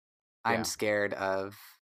I'm yeah, scared of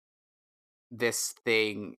this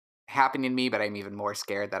thing happening to me, but I'm even more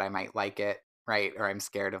scared that I might like it, right? Or I'm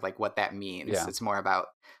scared of like what that means. yeah. It's more about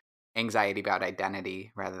anxiety about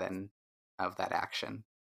identity rather than of that action.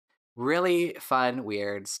 Really fun,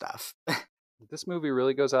 weird stuff. This movie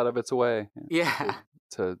really goes out of its way to Yeah.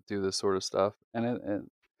 to do this sort of stuff, and it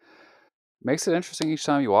makes it interesting each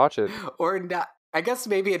time you watch it. Or not. I guess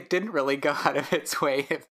maybe it didn't really go out of its way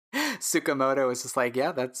if Tsukamoto was just like,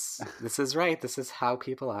 yeah, this is right. This is how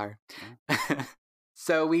people are. Yeah.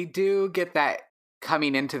 So we do get that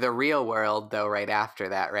coming into the real world though right after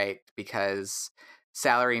that, right? Because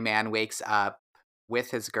Salaryman wakes up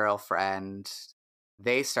with his girlfriend.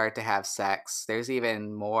 They start to have sex. There's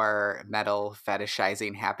even more metal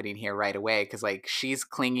fetishizing happening here right away because like she's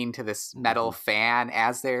clinging to this metal Mhm. fan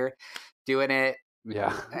as they're doing it.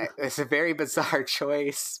 Yeah. It's a very bizarre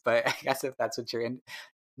choice, but I guess if that's what you're in,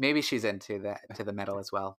 maybe she's into that to the metal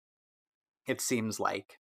as well. It seems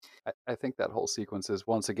like. I think that whole sequence is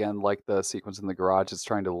once again like the sequence in the garage. It's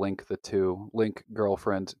trying to link the two, link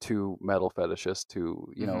girlfriend to metal fetishist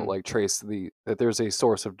to, Hmm. like trace that there's a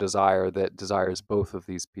source of desire that desires both of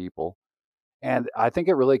these people. And I think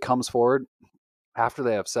it really comes forward after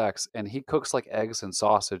they have sex and he cooks like eggs and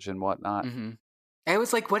sausage and whatnot. Hmm. I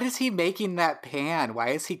was like, what is he making that pan? Why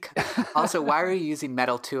is he? Also, why are you using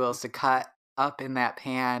metal tools to cut up in that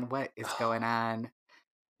pan? What is going on?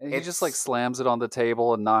 And he just like It's slams it on the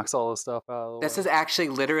table and knocks all the stuff out of the This way. is actually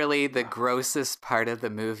literally the grossest part of the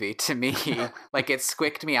movie to me. Like it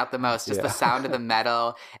squicked me out the most, just the Yeah. sound of the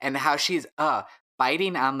metal and how she's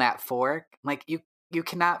biting on that fork. Like you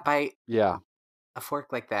cannot bite Yeah. a fork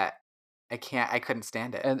like that. I couldn't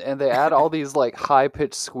stand it. And they add all these like high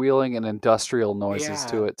pitched squealing and industrial noises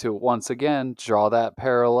to Yeah. it to once again draw that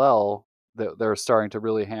parallel that they're starting to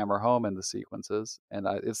really hammer home in the sequences. And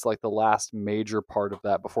it's like the last major part of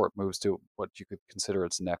that before it moves to what you could consider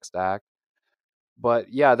its next act. But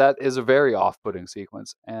yeah, that is a very off putting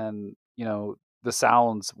sequence. And, the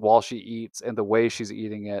sounds while she eats and the way she's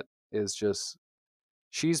eating it is just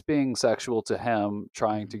she's being sexual to him,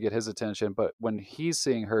 trying to Mhm. get his attention, but when he's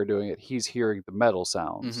seeing her doing it, he's hearing the metal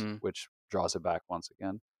sounds, Mhm. which draws it back once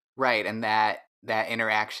again. Right, and that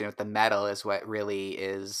interaction with the metal is what really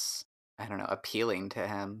is, I don't know, appealing to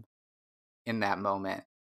him in that moment.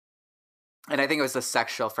 And I think it was the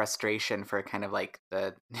sexual frustration for kind of like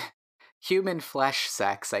the human flesh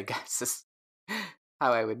sex, I guess, is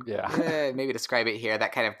how I would Yeah. maybe describe it here.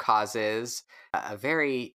 That kind of causes a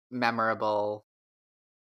very memorable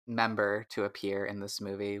member to appear in this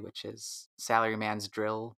movie, which is Salaryman's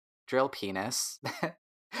drill penis.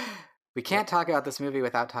 We Yep. can't talk about this movie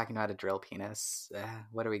without talking about a drill penis.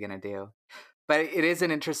 What are we gonna do? But it is an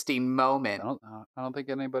interesting moment. I don't think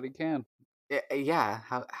anybody can. Yeah,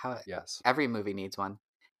 how Yes. every movie needs one.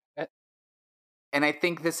 Eh, And I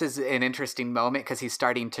think this is an interesting moment because he's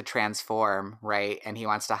starting to transform, right? And he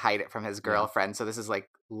wants to hide it from his yeah. girlfriend. So this is like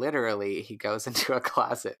literally he goes into a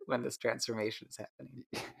closet when this transformation is happening.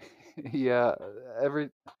 Yeah, every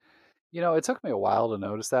it took me a while to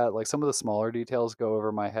notice that. Like some of the smaller details go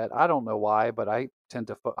over my head. I don't know why, but I tend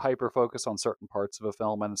to hyper focus on certain parts of a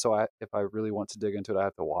film, and so if I really want to dig into it, I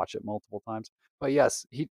have to watch it multiple times. But yes,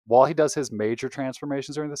 he while he does his major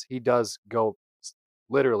transformations during this, he does go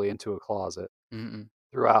literally into a closet Mm-mm.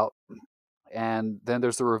 throughout, and then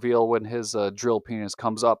there's the reveal when his drill penis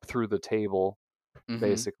comes up through the table, Mm-hmm.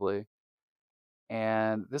 basically.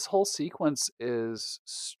 And this whole sequence is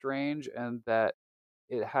strange, and that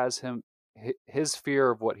it has him. his fear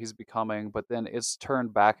of what he's becoming, but then it's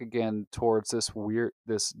turned back again towards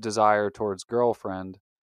this desire towards girlfriend,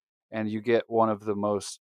 and you get one of the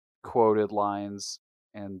most quoted lines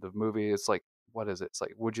in the movie. It's like, what is it? It's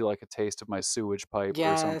like, "Would you like a taste of my sewage pipe?"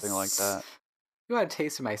 or something like Yes. that. You want a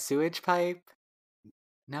taste of my sewage pipe?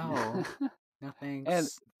 No. No And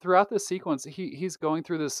thanks. throughout this sequence, he's going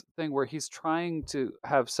through this thing where he's trying to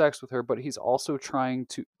have sex with her, but he's also trying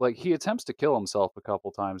to like he attempts to kill himself a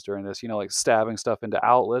couple times during this, like stabbing stuff into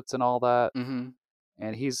outlets and all that. Mhm.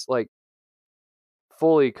 And he's like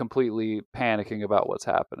fully, completely panicking about what's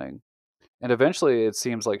happening. And eventually it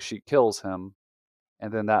seems like she kills him.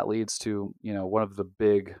 And then that leads to, one of the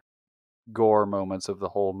big gore moments of the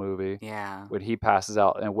whole movie Yeah. when he passes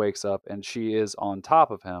out and wakes up and she is on top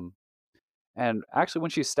of him. And actually,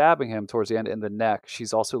 when she's stabbing him towards the end in the neck,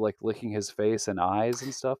 she's also like licking his face and eyes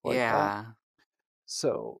and stuff like that. Yeah.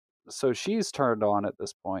 So, so she's turned on at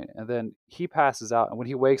this point, and then he passes out. And when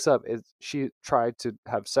he wakes up, she tried to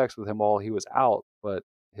have sex with him while he was out, but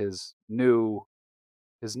his new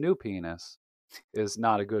his new penis is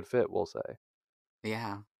not a good fit, we'll say.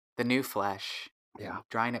 Yeah. The new flesh. Yeah.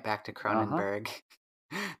 Drawing it back to Uh huh. Cronenberg.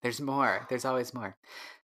 There's more. There's always more.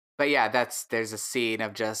 But yeah, there's a scene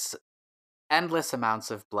of just endless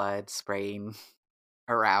amounts of blood spraying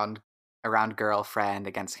around girlfriend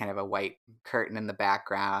against kind of a white curtain in the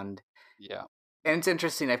background. Yeah. And it's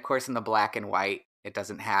interesting, of course, in the black and white, it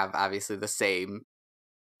doesn't have obviously the same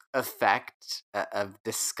effect of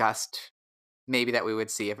disgust maybe that we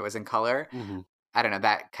would see if it was in color. Hmm. I don't know,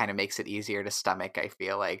 that kind of makes it easier to stomach, I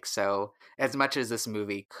feel like. So, as much as this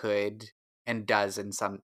movie could and does in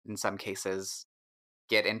some cases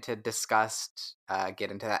get into disgust,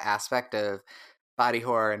 get into that aspect of body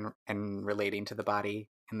horror and relating to the body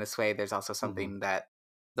in this way, there's also Hmm. something that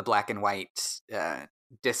the black and white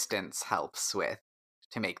distance helps with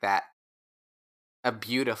to make that a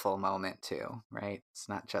beautiful moment too, right? It's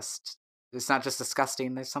not just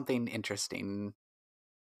disgusting. There's something interesting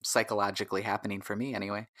psychologically happening for me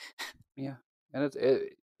anyway. Yeah, and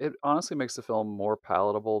it honestly makes the film more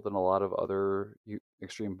palatable than a lot of other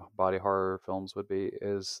extreme body horror films would be.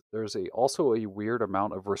 Is there's a also a weird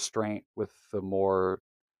amount of restraint with the more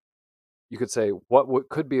you could say what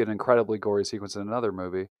could be an incredibly gory sequence in another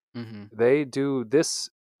movie. Hmm. They do this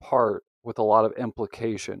part with a lot of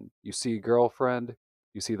implication. You see girlfriend,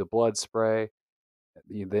 you see the blood spray,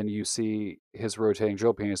 then you see his rotating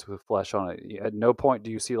drill penis with flesh on it. At no point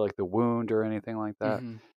do you see like the wound or anything like that.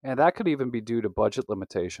 Hmm. And that could even be due to budget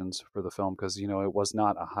limitations for the film because, it was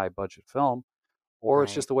not a high budget film or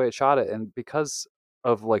it's Right. just the way it shot it. And because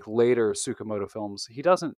of like later Tsukamoto films, he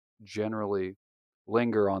doesn't generally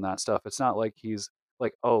linger on that stuff. It's not like he's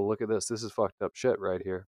like, oh, look at this. This is fucked up shit right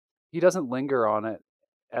here. He doesn't linger on it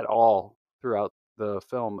at all throughout the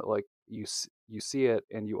film. Like you see it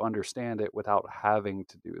and you understand it without having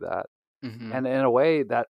to do that. Hmm. And in a way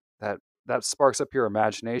that that sparks up your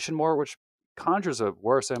imagination more, which conjures a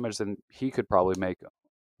worse image than he could probably make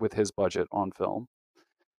with his budget on film.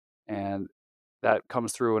 And that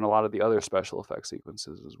comes through in a lot of the other special effects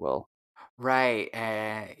sequences as well. Right.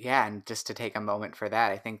 Yeah, and just to take a moment for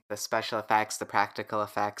that, I think the special effects, the practical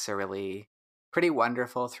effects are really pretty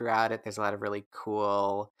wonderful throughout it. There's a lot of really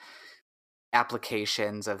cool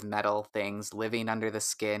applications of metal things living under the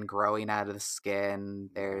skin, growing out of the skin.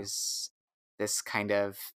 Yeah. There's this kind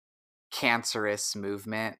of cancerous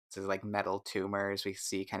movement. So like metal tumors we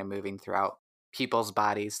see kind of moving throughout people's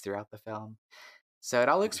bodies throughout the film. So it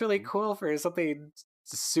all looks really Mhm. cool for something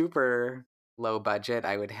super low budget.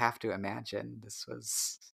 I would have to imagine this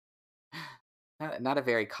was not a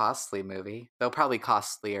very costly movie, though probably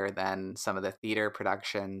costlier than some of the theater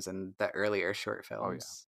productions and the earlier short Oh yeah.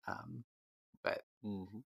 films. But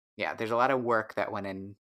Mhm. yeah, there's a lot of work that went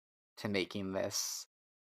into making this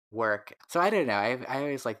work. So I don't know. I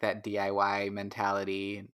always like that DIY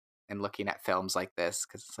mentality and looking at films like this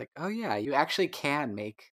because it's like, oh yeah, you actually can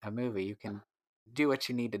make a movie. You can do what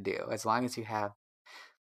you need to do as long as you have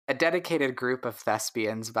a dedicated group of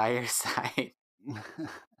thespians by your side.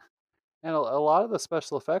 And a lot of the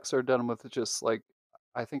special effects are done with just like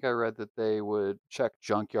I think I read that they would check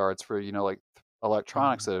junkyards for, like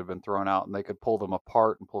electronics Mhm. that had been thrown out and they could pull them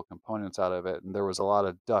apart and pull components out of it. And there was a lot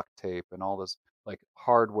of duct tape and all this like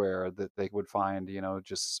hardware that they would find,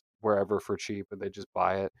 just wherever for cheap and they just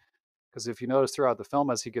buy it. Because if you notice throughout the film,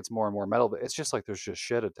 as he gets more and more metal, it's just like there's just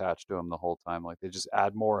shit attached to him the whole time. Like they just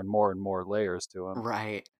add more and more and more layers to him.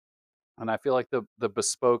 Right. And I feel like the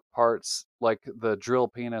bespoke parts, like the drill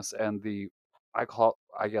penis and the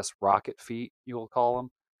I guess rocket feet, you will call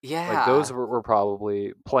them. Like those Yeah, were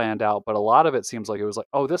probably planned out, but a lot of it seems like it was like,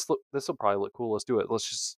 oh, this will probably look cool. Let's do it. Let's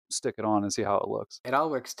just stick it on and see how it looks. it all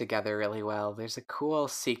works together really well. There's a cool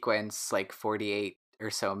sequence, like 48 or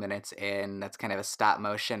so minutes in, that's kind of a stop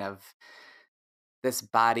motion of this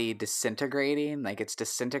body disintegrating. Like it's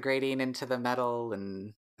disintegrating into the metal,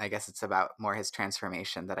 and I guess it's about more his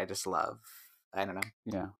transformation that I just love. I don't know.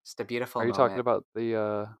 Yeah. Just a beautiful Are you talking moment. about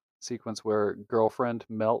the sequence where girlfriend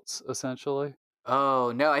melts essentially?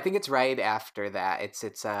 Oh, no, I think it's right after that. It's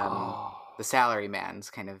the Oh, salary man's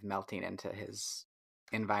kind of melting into his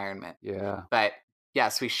environment. yeah. But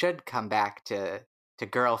yes, we should come back to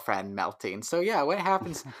girlfriend melting. So yeah, what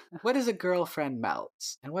happens, what does a girlfriend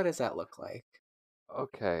melt? And what does that look like?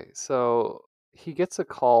 Okay, so he gets a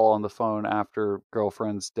call on the phone after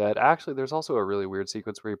girlfriend's dead. Actually, there's also a really weird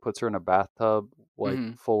sequence where he puts her in a bathtub, like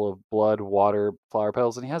Mhm. full of blood, water, flower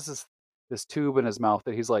petals, and he has this tube in his mouth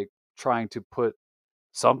that he's like trying to put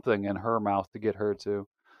something in her mouth to get her to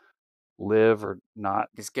live or not,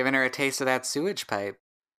 He's giving her a taste of that sewage pipe.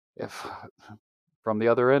 if from the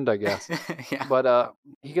other end, I guess. Yeah. But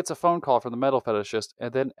he gets a phone call from the metal fetishist,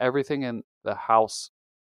 and then everything in the house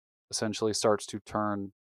essentially starts to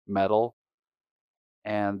turn metal,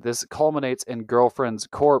 and this culminates in girlfriend's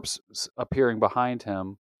corpse appearing behind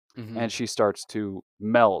him, Mhm. and she starts to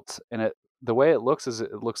melt. And the way it looks is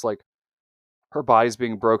it looks like her body's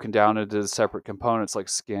being broken down into separate components like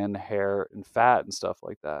skin, hair, and fat and stuff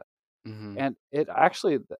like that. Mhm. And it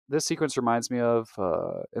actually, this sequence reminds me of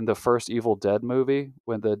in the first Evil Dead movie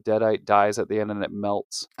when the Deadite dies at the end and it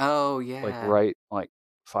melts Oh, like yeah. right like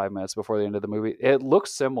 5 minutes before the end of the movie. It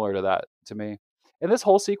looks similar to that to me. And this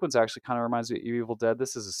whole sequence actually kind of reminds me of Evil Dead.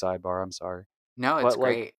 This is a sidebar, I'm sorry. No, it's But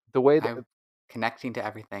like great. the way I'm connecting to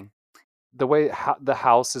everything. the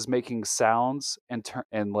house is making sounds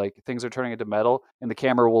and like things are turning into metal and the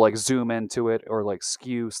camera will like zoom into it or like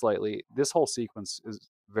skew slightly. This whole sequence is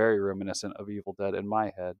very reminiscent of Evil Dead in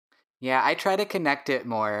my head. Yeah, I try to connect it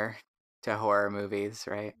more to horror movies,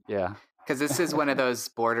 right? Yeah. Because this is one of those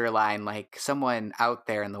borderline, like, someone out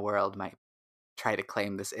there in the world might try to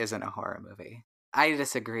claim this isn't a horror movie. I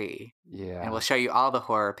disagree. And we'll Yeah. show you all the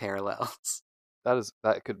horror parallels.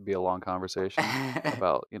 That could be a long conversation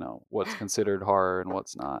about, what's considered horror and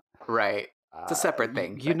what's not. Right. It's a separate You,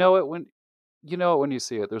 thing, you but. know it when you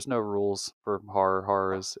see it. There's no rules for horror.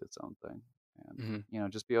 Horror is its own thing, and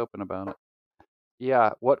Mhm. just be open about it.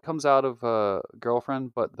 Yeah, what comes out of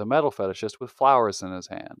girlfriend but the metal fetishist with flowers in his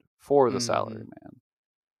hand for the salary Mhm. man.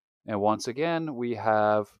 And once again, we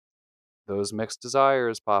have those mixed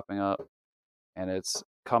desires popping up, and it's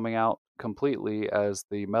coming out completely as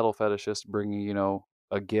the metal fetishist bringing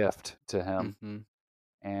a gift to him. Mhm.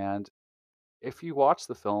 And if you watch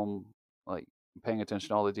the film, like paying attention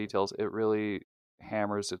to all the details, it really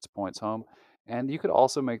hammers its points home. And you could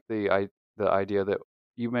also make the idea that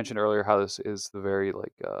you mentioned earlier how this is the very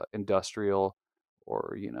like industrial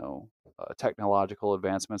or technological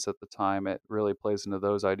advancements at the time. It really plays into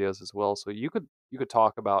those ideas as well. So you could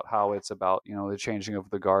talk about how it's about the changing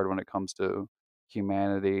of the guard when it comes to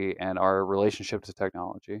humanity and our relationship to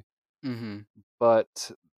technology, Mhm.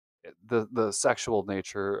 but the sexual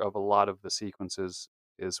nature of a lot of the sequences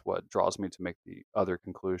is what draws me to make the other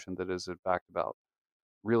conclusion that is in fact about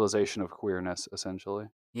realization of queerness essentially.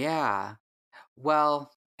 Yeah.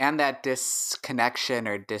 Well, and that disconnection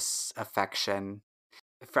or disaffection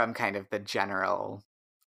from kind of the general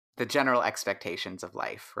expectations of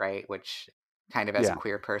life, right? Which kind of as a Yeah,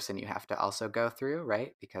 queer person you have to also go through,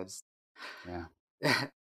 right? Because yeah,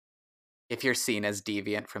 if you're seen as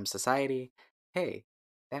deviant from society, hey,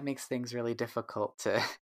 that makes things really difficult to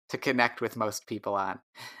to connect with most people on.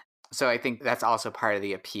 So I think that's also part of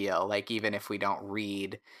the appeal. Like even if we don't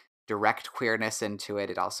read direct queerness into it,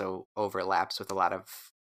 it also overlaps with a lot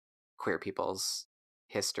of queer people's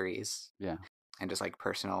histories yeah. and just like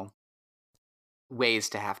personal ways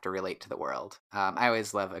to have to relate to the world. I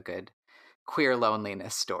always love a good queer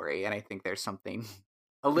loneliness story, and I think there's something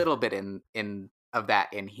a little bit in of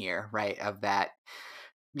that in here, right? Of that,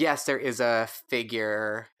 yes, there is a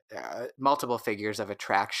figure, multiple figures of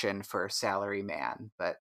attraction for salary man,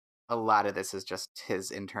 but a lot of this is just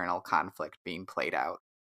his internal conflict being played out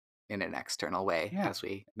in an external way, Yeah. as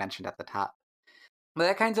we mentioned at the top. But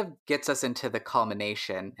that kind of gets us into the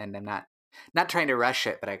culmination, and I'm not trying to rush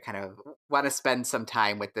it, but I kind of want to spend some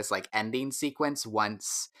time with this like ending sequence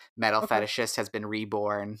once Metal Okay. Fetishist has been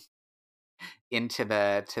reborn into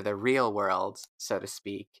the real world, so to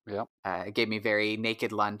speak. Yeah. It gave me very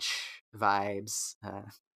Naked Lunch vibes.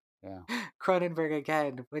 Yeah. Cronenberg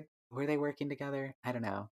again. What were they working together? I don't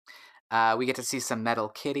know. We get to see some metal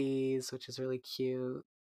kitties, which is really cute,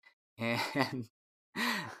 and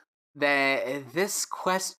This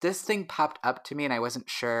thing popped up to me and I wasn't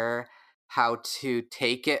sure how to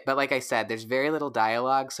take it. But like I said, there's very little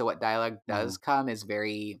dialogue, so what dialogue Hmm. does come is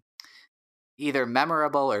very either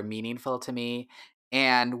memorable or meaningful to me.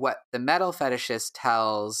 And what the metal fetishist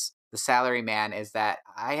tells the salaryman is that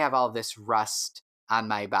I have all this rust on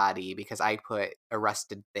my body because I put a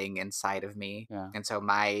rusted thing inside of me. Yeah. And so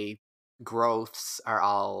my growths are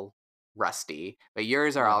all rusty, but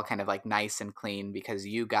yours are Yeah. all kind of like nice and clean because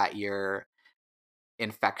you got your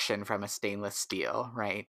infection from a stainless steel,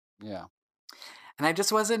 right? Yeah. And I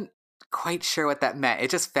just wasn't quite sure what that meant.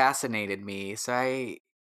 It just fascinated me. So I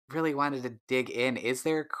really wanted to dig in. Is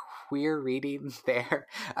there queer reading there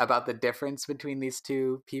about the difference between these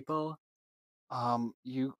two people?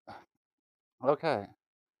 You okay?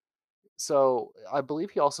 So I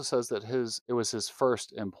believe he also says that his it was his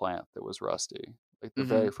first implant that was rusty, like the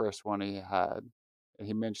very Mhm. first one he had, and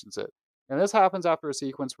he mentions it. And this happens after a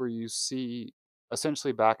sequence where you see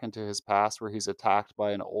essentially back into his past, where he's attacked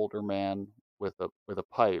by an older man with a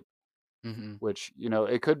pipe. Mhm. Which,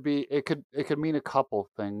 it could mean a couple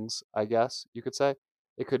things, I guess you could say.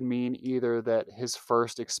 It could mean either that his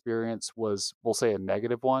first experience was, we'll say, a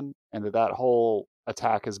negative one, and that whole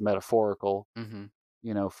attack is metaphorical, Mhm.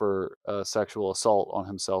 for sexual assault on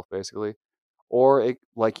himself, basically. Or it,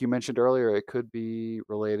 like you mentioned earlier, it could be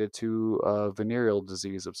related to a venereal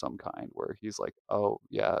disease of some kind, where he's like, "Oh,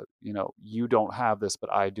 yeah, you don't have this,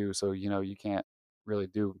 but I do, so you can't really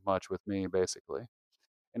do much with me," basically.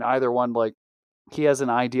 And either one, like he has an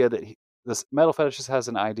idea that this metal fetishist has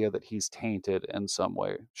an idea that he's tainted in some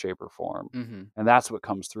way, shape, or form, Mhm. and that's what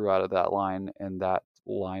comes through out of that line and that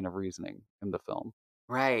line of reasoning in the film.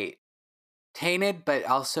 Right. Tainted, but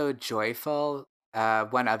also joyful.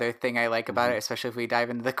 One other thing I like about Hmm. it, especially if we dive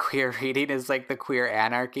into the queer reading, is like the queer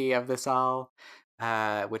anarchy of this all,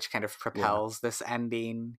 which kind of Yeah. propels this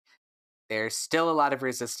ending. There's still a lot of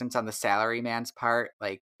resistance on the salaryman's part.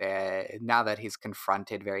 Like now that he's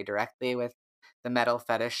confronted very directly with the metal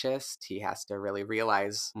fetishist, he has to really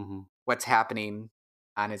realize Hmm. what's happening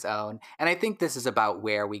on his own. And I think this is about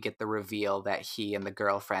where we get the reveal that he and the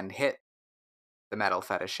girlfriend hit the metal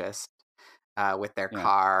fetishist with their Yeah.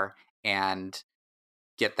 car and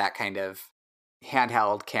get that kind of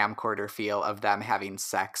handheld camcorder feel of them having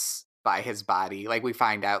sex by his body. Like we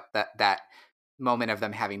find out that moment of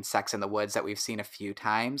them having sex in the woods that we've seen a few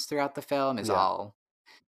times throughout the film is Yeah. all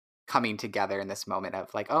coming together in this moment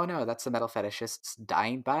of like, oh no, that's the metal fetishist's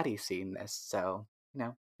dying body seeing this. So,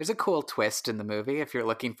 there's a cool twist in the movie if you're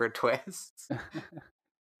looking for twists.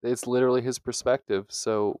 It's literally his perspective,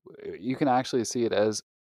 so you can actually see it as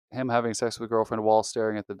him having sex with a girlfriend while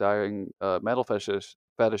staring at the dying metal fetishes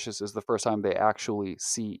is the first time they actually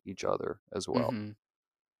see each other as well. Hmm.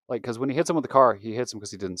 Like, because when he hits him with the car, he hits him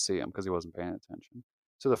because he didn't see him because he wasn't paying attention.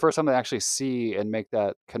 So the first time they actually see and make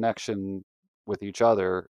that connection with each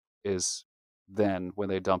other is then when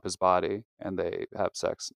they dump his body and they have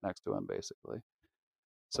sex next to him, basically.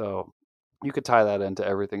 So you could tie that into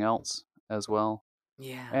everything else as well.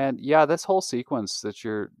 Yeah. And yeah, this whole sequence that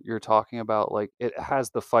you're talking about, like it has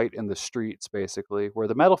the fight in the streets basically, where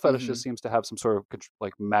the metal fetishist Hmm. seems to have some sort of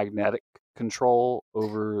like magnetic control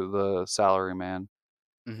over the salaryman,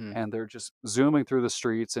 Hmm. and they're just zooming through the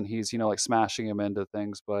streets and he's like smashing him into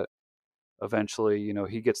things, but eventually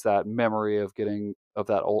he gets that memory of getting of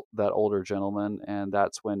that older gentleman, and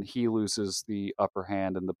that's when he loses the upper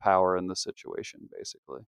hand and the power in the situation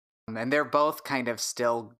basically. And they're both kind of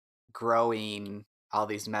still growing all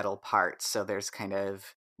these metal parts. So there's kind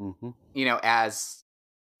of, Hmm. as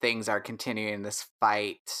things are continuing in this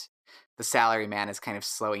fight, the salaryman is kind of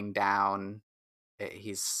slowing down.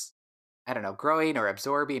 He's, I don't know, growing or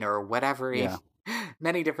absorbing or whatever. Yeah.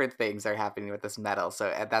 Many different things are happening with this metal. So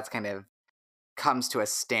that's kind of comes to a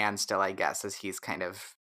standstill, I guess, as he's kind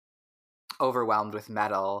of overwhelmed with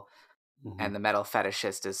metal. Hmm. And the metal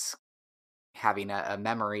fetishist is having a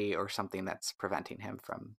memory or something that's preventing him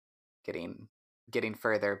from getting getting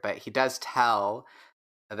further. But he does tell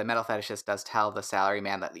the metal fetishist does tell the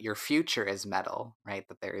salaryman that your future is metal, right?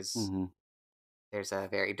 That Hmm. there's a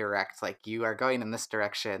very direct like you are going in this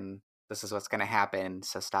direction. This is what's going to happen.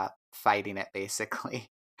 So stop fighting it, basically,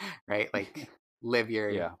 right? Like live your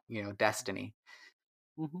Yeah. destiny.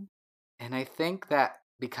 Hmm. And I think that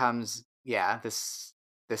becomes this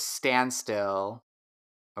standstill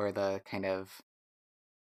or the kind of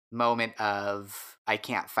moment of I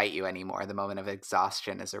can't fight you anymore. The moment of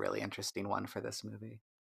exhaustion is a really interesting one for this movie.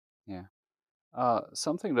 Yeah.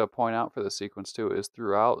 Something to point out for the sequence too is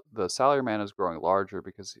throughout the salaryman is growing larger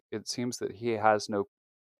because it seems that he has no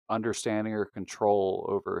understanding or control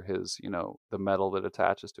over his, the metal that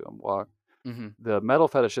attaches to him. Mhm. The metal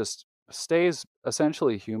fetishist stays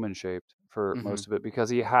essentially human shaped for Mhm. most of it because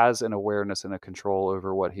he has an awareness and a control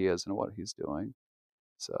over what he is and what he's doing.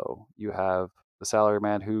 So you have the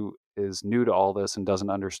salaryman who is new to all this and doesn't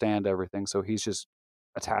understand everything, so he's just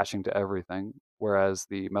attaching to everything, whereas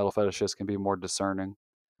the metal fetishist can be more discerning.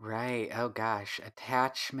 Right. Oh gosh,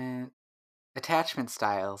 attachment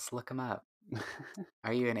styles. Look them up.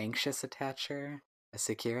 Are you an anxious attacher? A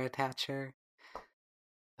secure attacher?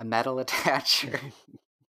 A metal attacher?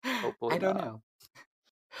 Hopefully I don't not. know.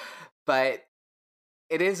 But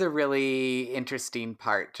it is a really interesting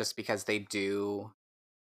part just because they do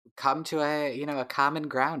come to a common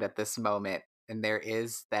ground at this moment, and there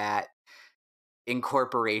is that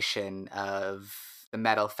incorporation of the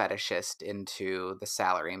metal fetishist into the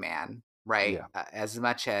salaryman, right? Yeah. As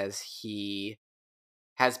much as he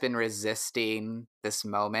has been resisting this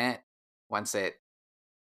moment, once it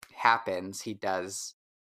happens, he does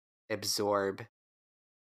absorb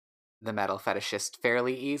the metal fetishist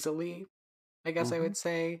fairly easily, I guess I Mhm. would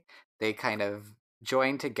say. They kind of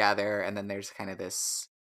join together, and then there's kind of this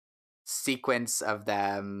sequence of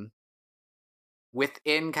them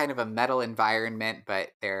within kind of a metal environment,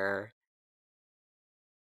 but they're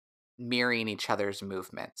mirroring each other's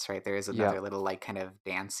movements, right? There is Yeah. another little like kind of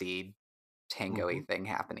dancey, tango-y Mhm. thing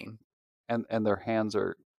happening. And their hands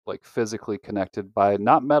are, like, physically connected by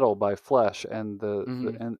not metal, by flesh, and the Hmm.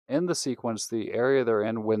 and in the sequence, the area they're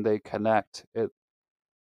in when they connect, it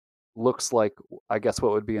looks like I guess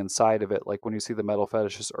what would be inside of it, like, when you see the metal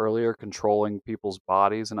fetishes earlier controlling people's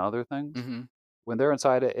bodies and other things, Hmm. when they're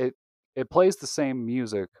inside it, it plays the same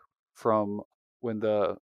music from when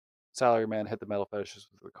the salaryman hit the metal fetishes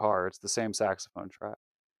with the car, it's the same saxophone track,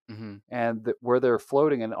 Hmm. and where they're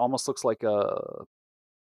floating, and it almost looks like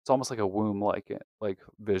it's almost like a womb, like,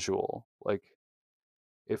 visual, like,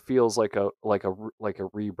 it feels like a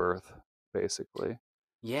rebirth, basically.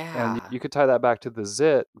 And Yeah. you could tie that back to the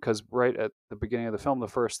zit because right at the beginning of the film, the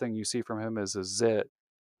first thing you see from him is a zit,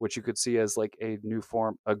 which you could see as like a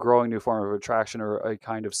growing new form of attraction or a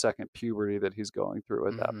kind of second puberty that he's going through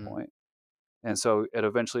at that Hmm. point. And so it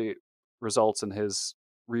eventually results in his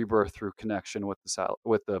rebirth through connection with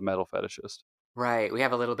with the metal fetishist. Right. We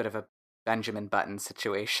have a little bit of a Benjamin Button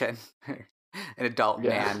situation. An adult Yeah.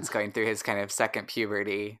 man's going through his kind of second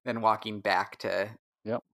puberty, then walking back to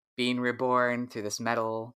Yep. being reborn through this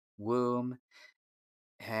metal womb.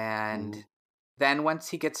 And Hmm. then once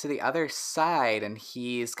he gets to the other side and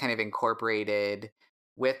he's kind of incorporated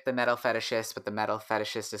with the metal fetishist, but the metal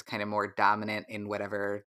fetishist is kind of more dominant in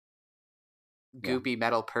whatever Yeah. goopy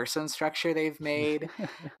metal person structure they've made,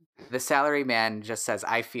 the salary man just says,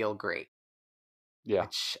 I feel great, Yeah.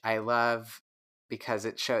 which I love because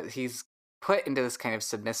it shows he's put into this kind of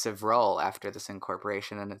submissive role after this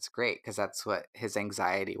incorporation. And it's great because that's what his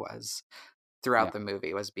anxiety was throughout Yeah. the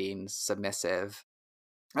movie, was being submissive.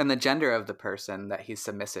 And the gender of the person that he's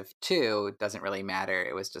submissive to doesn't really matter.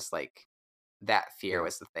 It was just like that fear Yeah.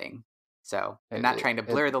 was the thing. So, and not It, trying to it,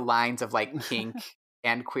 blur the lines of like kink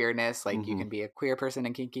and queerness. Like you hmm. can be a queer person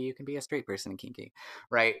and kinky, you can be a straight person and kinky,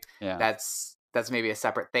 right? Yeah. That's maybe a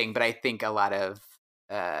separate thing, but I think a lot of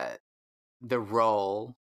uh, the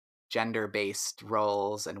role, gender based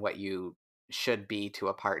roles, and what you should be to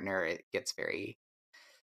a partner, it gets very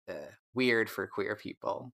weird for queer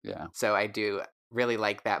people. Yeah. So I do really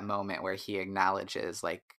like that moment where he acknowledges,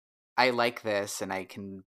 like, I like this and I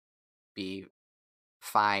can be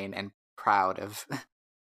fine and proud of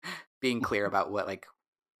being clear about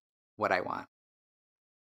what I want.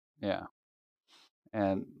 Yeah.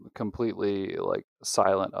 And completely like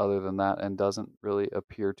silent other than that and doesn't really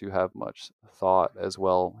appear to have much thought as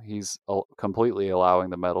well. He's completely allowing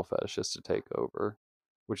the metal fetishist to take over,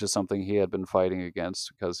 which is something he had been fighting against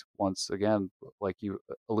because once again, like you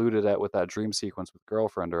alluded at with that dream sequence with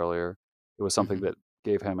girlfriend earlier, it was something Hmm. that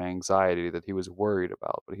gave him anxiety that he was worried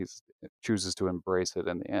about, but he's chooses to embrace it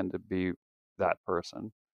in the end to be that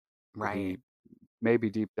person that he Right. maybe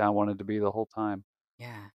deep down wanted to be the whole time.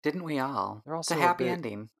 Yeah. Didn't we all? They're It's a also a happy bit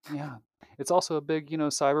ending. yeah. It's also a big,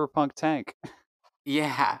 cyberpunk tank.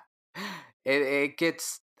 Yeah. It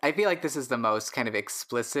gets, I feel like this is the most kind of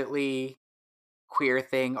explicitly queer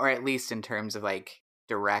thing, or at least in terms of like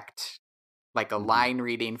direct, like a Mhm. line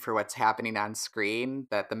reading for what's happening on screen,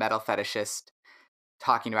 that the metal fetishist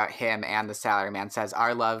talking about him and the salaryman says,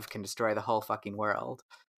 our love can destroy the whole fucking world.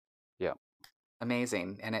 Yeah.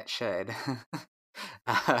 Amazing. And it should.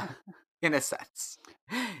 uh, in a sense,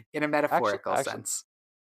 in a Actually metaphorical actually, sense.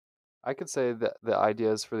 I could say that the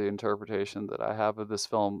ideas for the interpretation that I have of this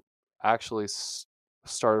film actually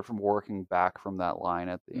started from working back from that line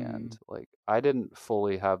at the Mm. end. Like, I didn't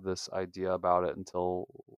fully have this idea about it until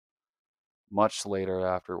much later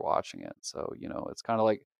after watching it. So, it's kind of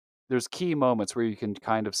like there's key moments where you can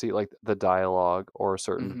kind of see like the dialogue or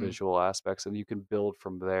certain Hmm. visual aspects, and you can build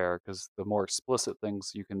from there because the more explicit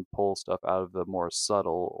things you can pull stuff out of the more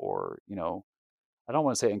subtle or, I don't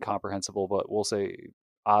want to say incomprehensible, but we'll say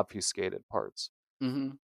obfuscated parts.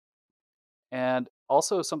 Hmm. And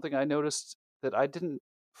also something I noticed that I didn't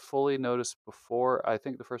fully notice before. I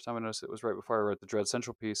think the first time I noticed it was right before I wrote the Dread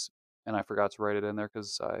Central piece, and I forgot to write it in there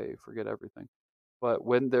because I forget everything. But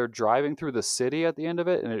when they're driving through the city at the end of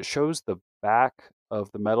it, and it shows the back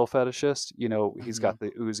of the metal fetishist, he's Hmm. got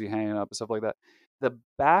the Uzi hanging up and stuff like that. The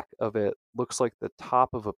back of it looks like the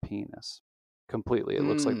top of a penis completely. It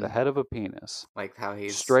looks like the Mm. head of a penis, Like how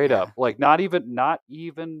he's, straight up. yeah. Like not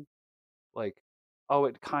even like, oh,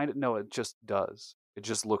 it kind of no, it just does. It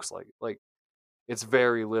just looks like it's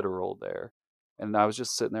very literal there. And I was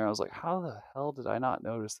just sitting there. I was like, how the hell did I not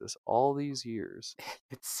notice this all these years?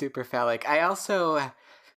 It's super phallic. I also,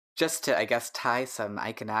 just to, I guess, tie some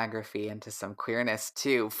iconography into some queerness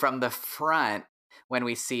too, from the front, when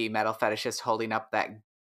we see Metal Fetishist holding up that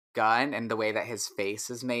gun and the way that his face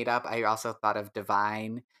is made up, I also thought of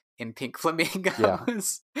Divine in Pink Yeah,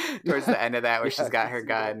 Flamingos towards the end of that, where yeah, she's I got can her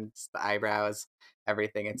see that. gun, the eyebrows,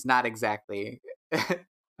 everything. It's not exactly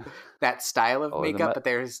that style of Oh, and makeup, but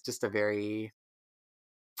there's just a very,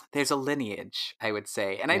 there's a lineage, I would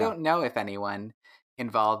say. And I yeah, don't know if anyone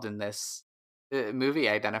involved in this movie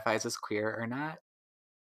identifies as queer or not,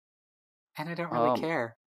 and I don't really um,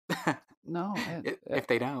 care no, if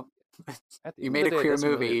they don't. at the You end of made the a day, it queer doesn't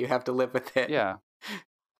movie, really. you have to live with it. Yeah,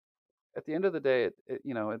 at the end of the day,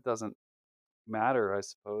 it doesn't matter, I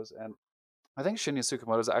suppose. And I think Shinya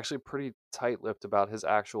Tsukamoto is actually pretty tight-lipped about his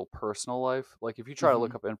actual personal life. Like, if you try to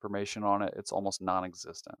look Hmm. up information on it, it's almost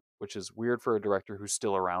non-existent, which is weird for a director who's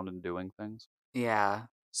still around and doing things. Yeah.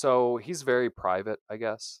 So he's very private, I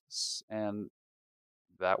guess, and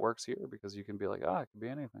that works here because you can be like, it could be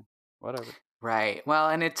anything, whatever. Right. Well,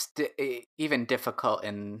 and it's even difficult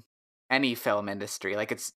in any film industry.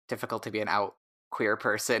 Like, it's difficult to be an out queer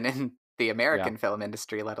person in the Yeah, American film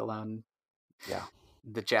industry, let alone yeah,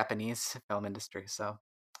 the Japanese film industry. So,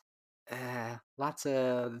 lots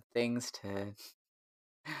of things to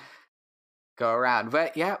go around.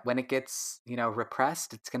 But yeah, when it gets,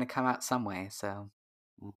 repressed, it's going to come out some way. So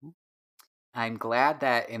hmm I'm glad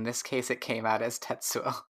that in this case it came out as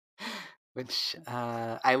Tetsuo, which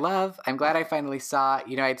I love. I'm glad I finally saw.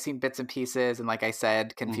 I'd seen bits and pieces, and like I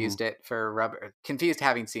said, hmm confused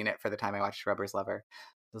having seen it for the time I watched Rubber's Lover.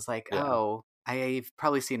 I was like, yeah, oh, I've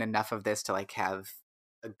probably seen enough of this to like have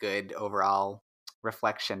a good overall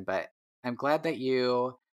reflection. But I'm glad that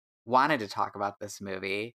you wanted to talk about this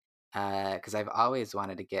movie because I've always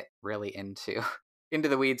wanted to get really into into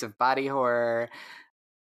the weeds of body horror,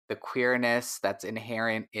 the queerness that's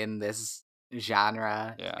inherent in this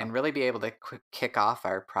genre, yeah, and really be able to kick off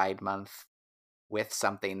our Pride Month with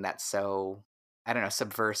something that's so, I don't know,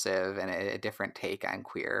 subversive and a different take on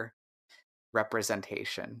queer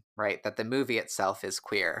representation, right? That the movie itself is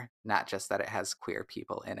queer, not just that it has queer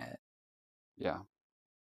people in it. yeah.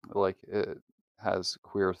 Like it has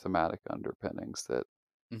queer thematic underpinnings that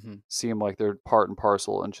Hmm. seem like they're part and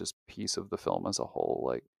parcel and just piece of the film as a whole.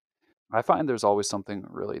 Like I find there's always something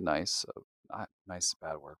really nice. Nice is a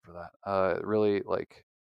bad word for that. Really like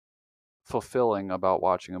fulfilling about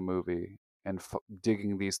watching a movie and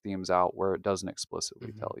digging these themes out where it doesn't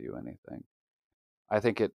explicitly Hmm. tell you anything. I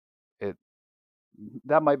think it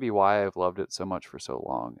that might be why I've loved it so much for so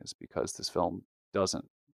long is because this film doesn't,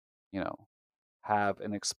 you know, have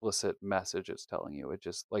an explicit message it's telling you. It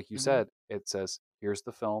just like you Hmm. said, it says, here's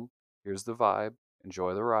the film, here's the vibe,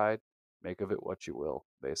 enjoy the ride, make of it what you will,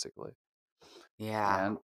 basically. Yeah.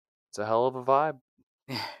 And it's a hell of a vibe.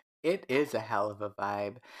 It is a hell of a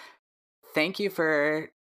vibe. Thank you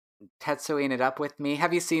for Tetsuoing it up with me.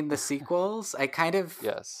 Have you seen the sequels? I kind of,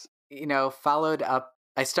 Yes. followed up.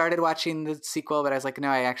 I started watching the sequel, but I was like, no,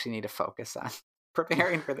 I actually need to focus on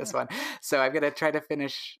preparing for this one. So I'm gonna try to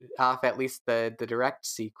finish off at least the direct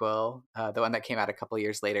sequel, the one that came out a couple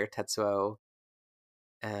years later, Tetsuo,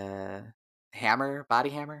 uh, Hammer, Body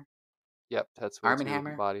Hammer, Yep, Tetsuo Arm and 2,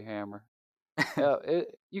 the Hammer. body hammer.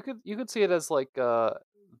 You could see it as like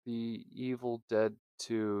the Evil Dead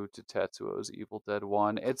 2 to Tetsuo's Evil Dead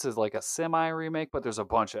 1. It's as like a semi remake, but there's a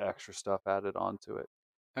bunch of extra stuff added onto it.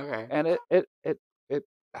 Okay. And it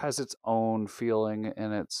has its own feeling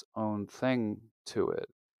and its own thing to it.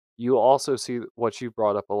 You also see what you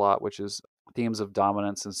brought up a lot, which is themes of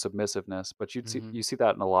dominance and submissiveness, but Hmm. you see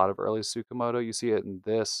that in a lot of early Tsukamoto. You see it in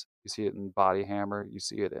this, you see it in Body Hammer, you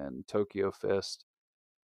see it in Tokyo Fist.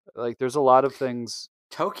 Like there's a lot of things.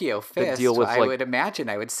 Tokyo that deal Fist. with I like would imagine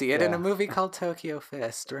I would see it in a yeah. movie called Tokyo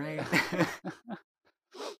Fist, right?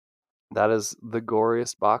 That is the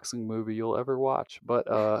goriest boxing movie you'll ever watch. But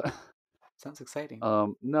Sounds exciting.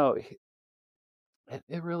 no,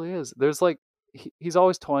 it really is. There's like he's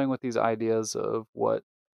always toying with these ideas of what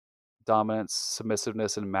dominance,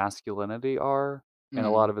 submissiveness, and masculinity are in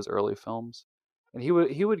a lot Mm. of his early films, and he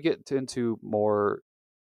would get into more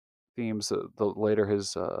themes. The later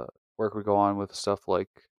his work would go on with stuff like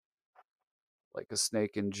A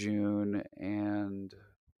Snake in June and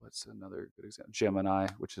what's another good example? Gemini,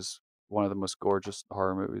 which is one of the most gorgeous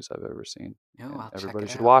horror movies I've ever seen, Oh, and I'll check everybody it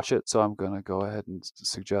should out. watch it. So I'm gonna go ahead and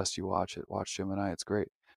suggest you watch it. Watch Gemini; it's great.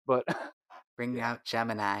 But Bring yeah, out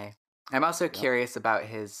Gemini. I'm also yep. curious about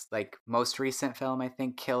his like most recent film, I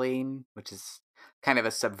think, Killing, which is kind of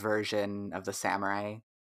a subversion of the samurai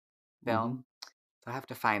Mm-hmm. film. So I have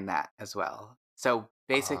to find that as well. So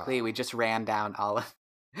basically, we just ran down all of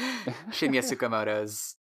Shinya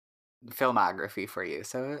Tsukamoto's filmography for you.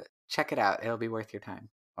 So check it out. It'll be worth your time.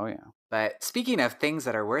 Oh yeah. But speaking of things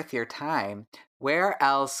that are worth your time, where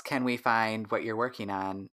else can we find what you're working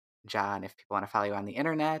on, John, if people want to follow you on the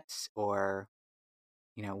internet or,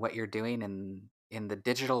 what you're doing in the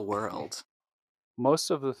digital world?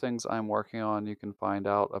 Most of the things I'm working on, you can find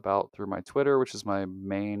out about through my Twitter, which is my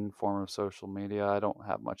main form of social media. I don't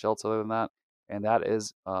have much else other than that, and that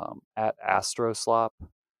is at Astroslop,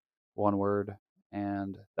 one word,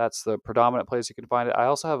 and that's the predominant place you can find it. I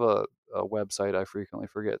also have a website I frequently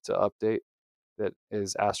forget to update that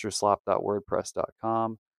is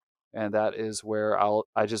astroslop.wordpress.com, and that is where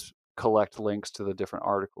I just collect links to the different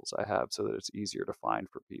articles I have so that it's easier to find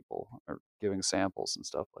for people or giving samples and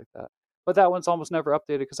stuff like that. But that one's almost never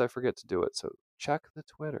updated because I forget to do it. So check the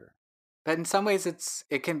Twitter. But in some ways,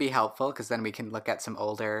 it can be helpful because then we can look at some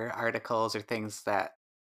older articles or things that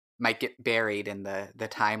might get buried in the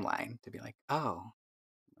timeline to be like, oh,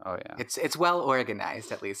 Oh yeah. it's well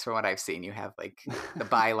organized, at least from what I've seen. You have like the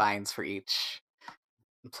bylines for each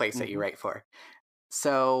place that you Hmm. write for.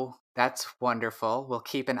 So that's wonderful. We'll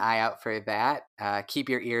keep an eye out for that. Keep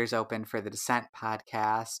your ears open for the Descent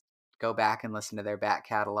podcast. Go back and listen to their back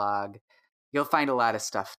catalog. You'll find a lot of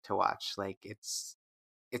stuff to watch. Like it's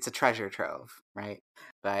a treasure trove, right?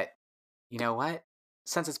 But you know what?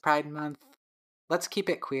 Since it's Pride Month, let's keep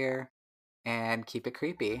it queer and keep it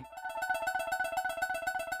creepy.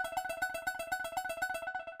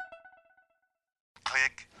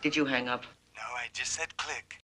 Click. Did you hang up? No, I just said click.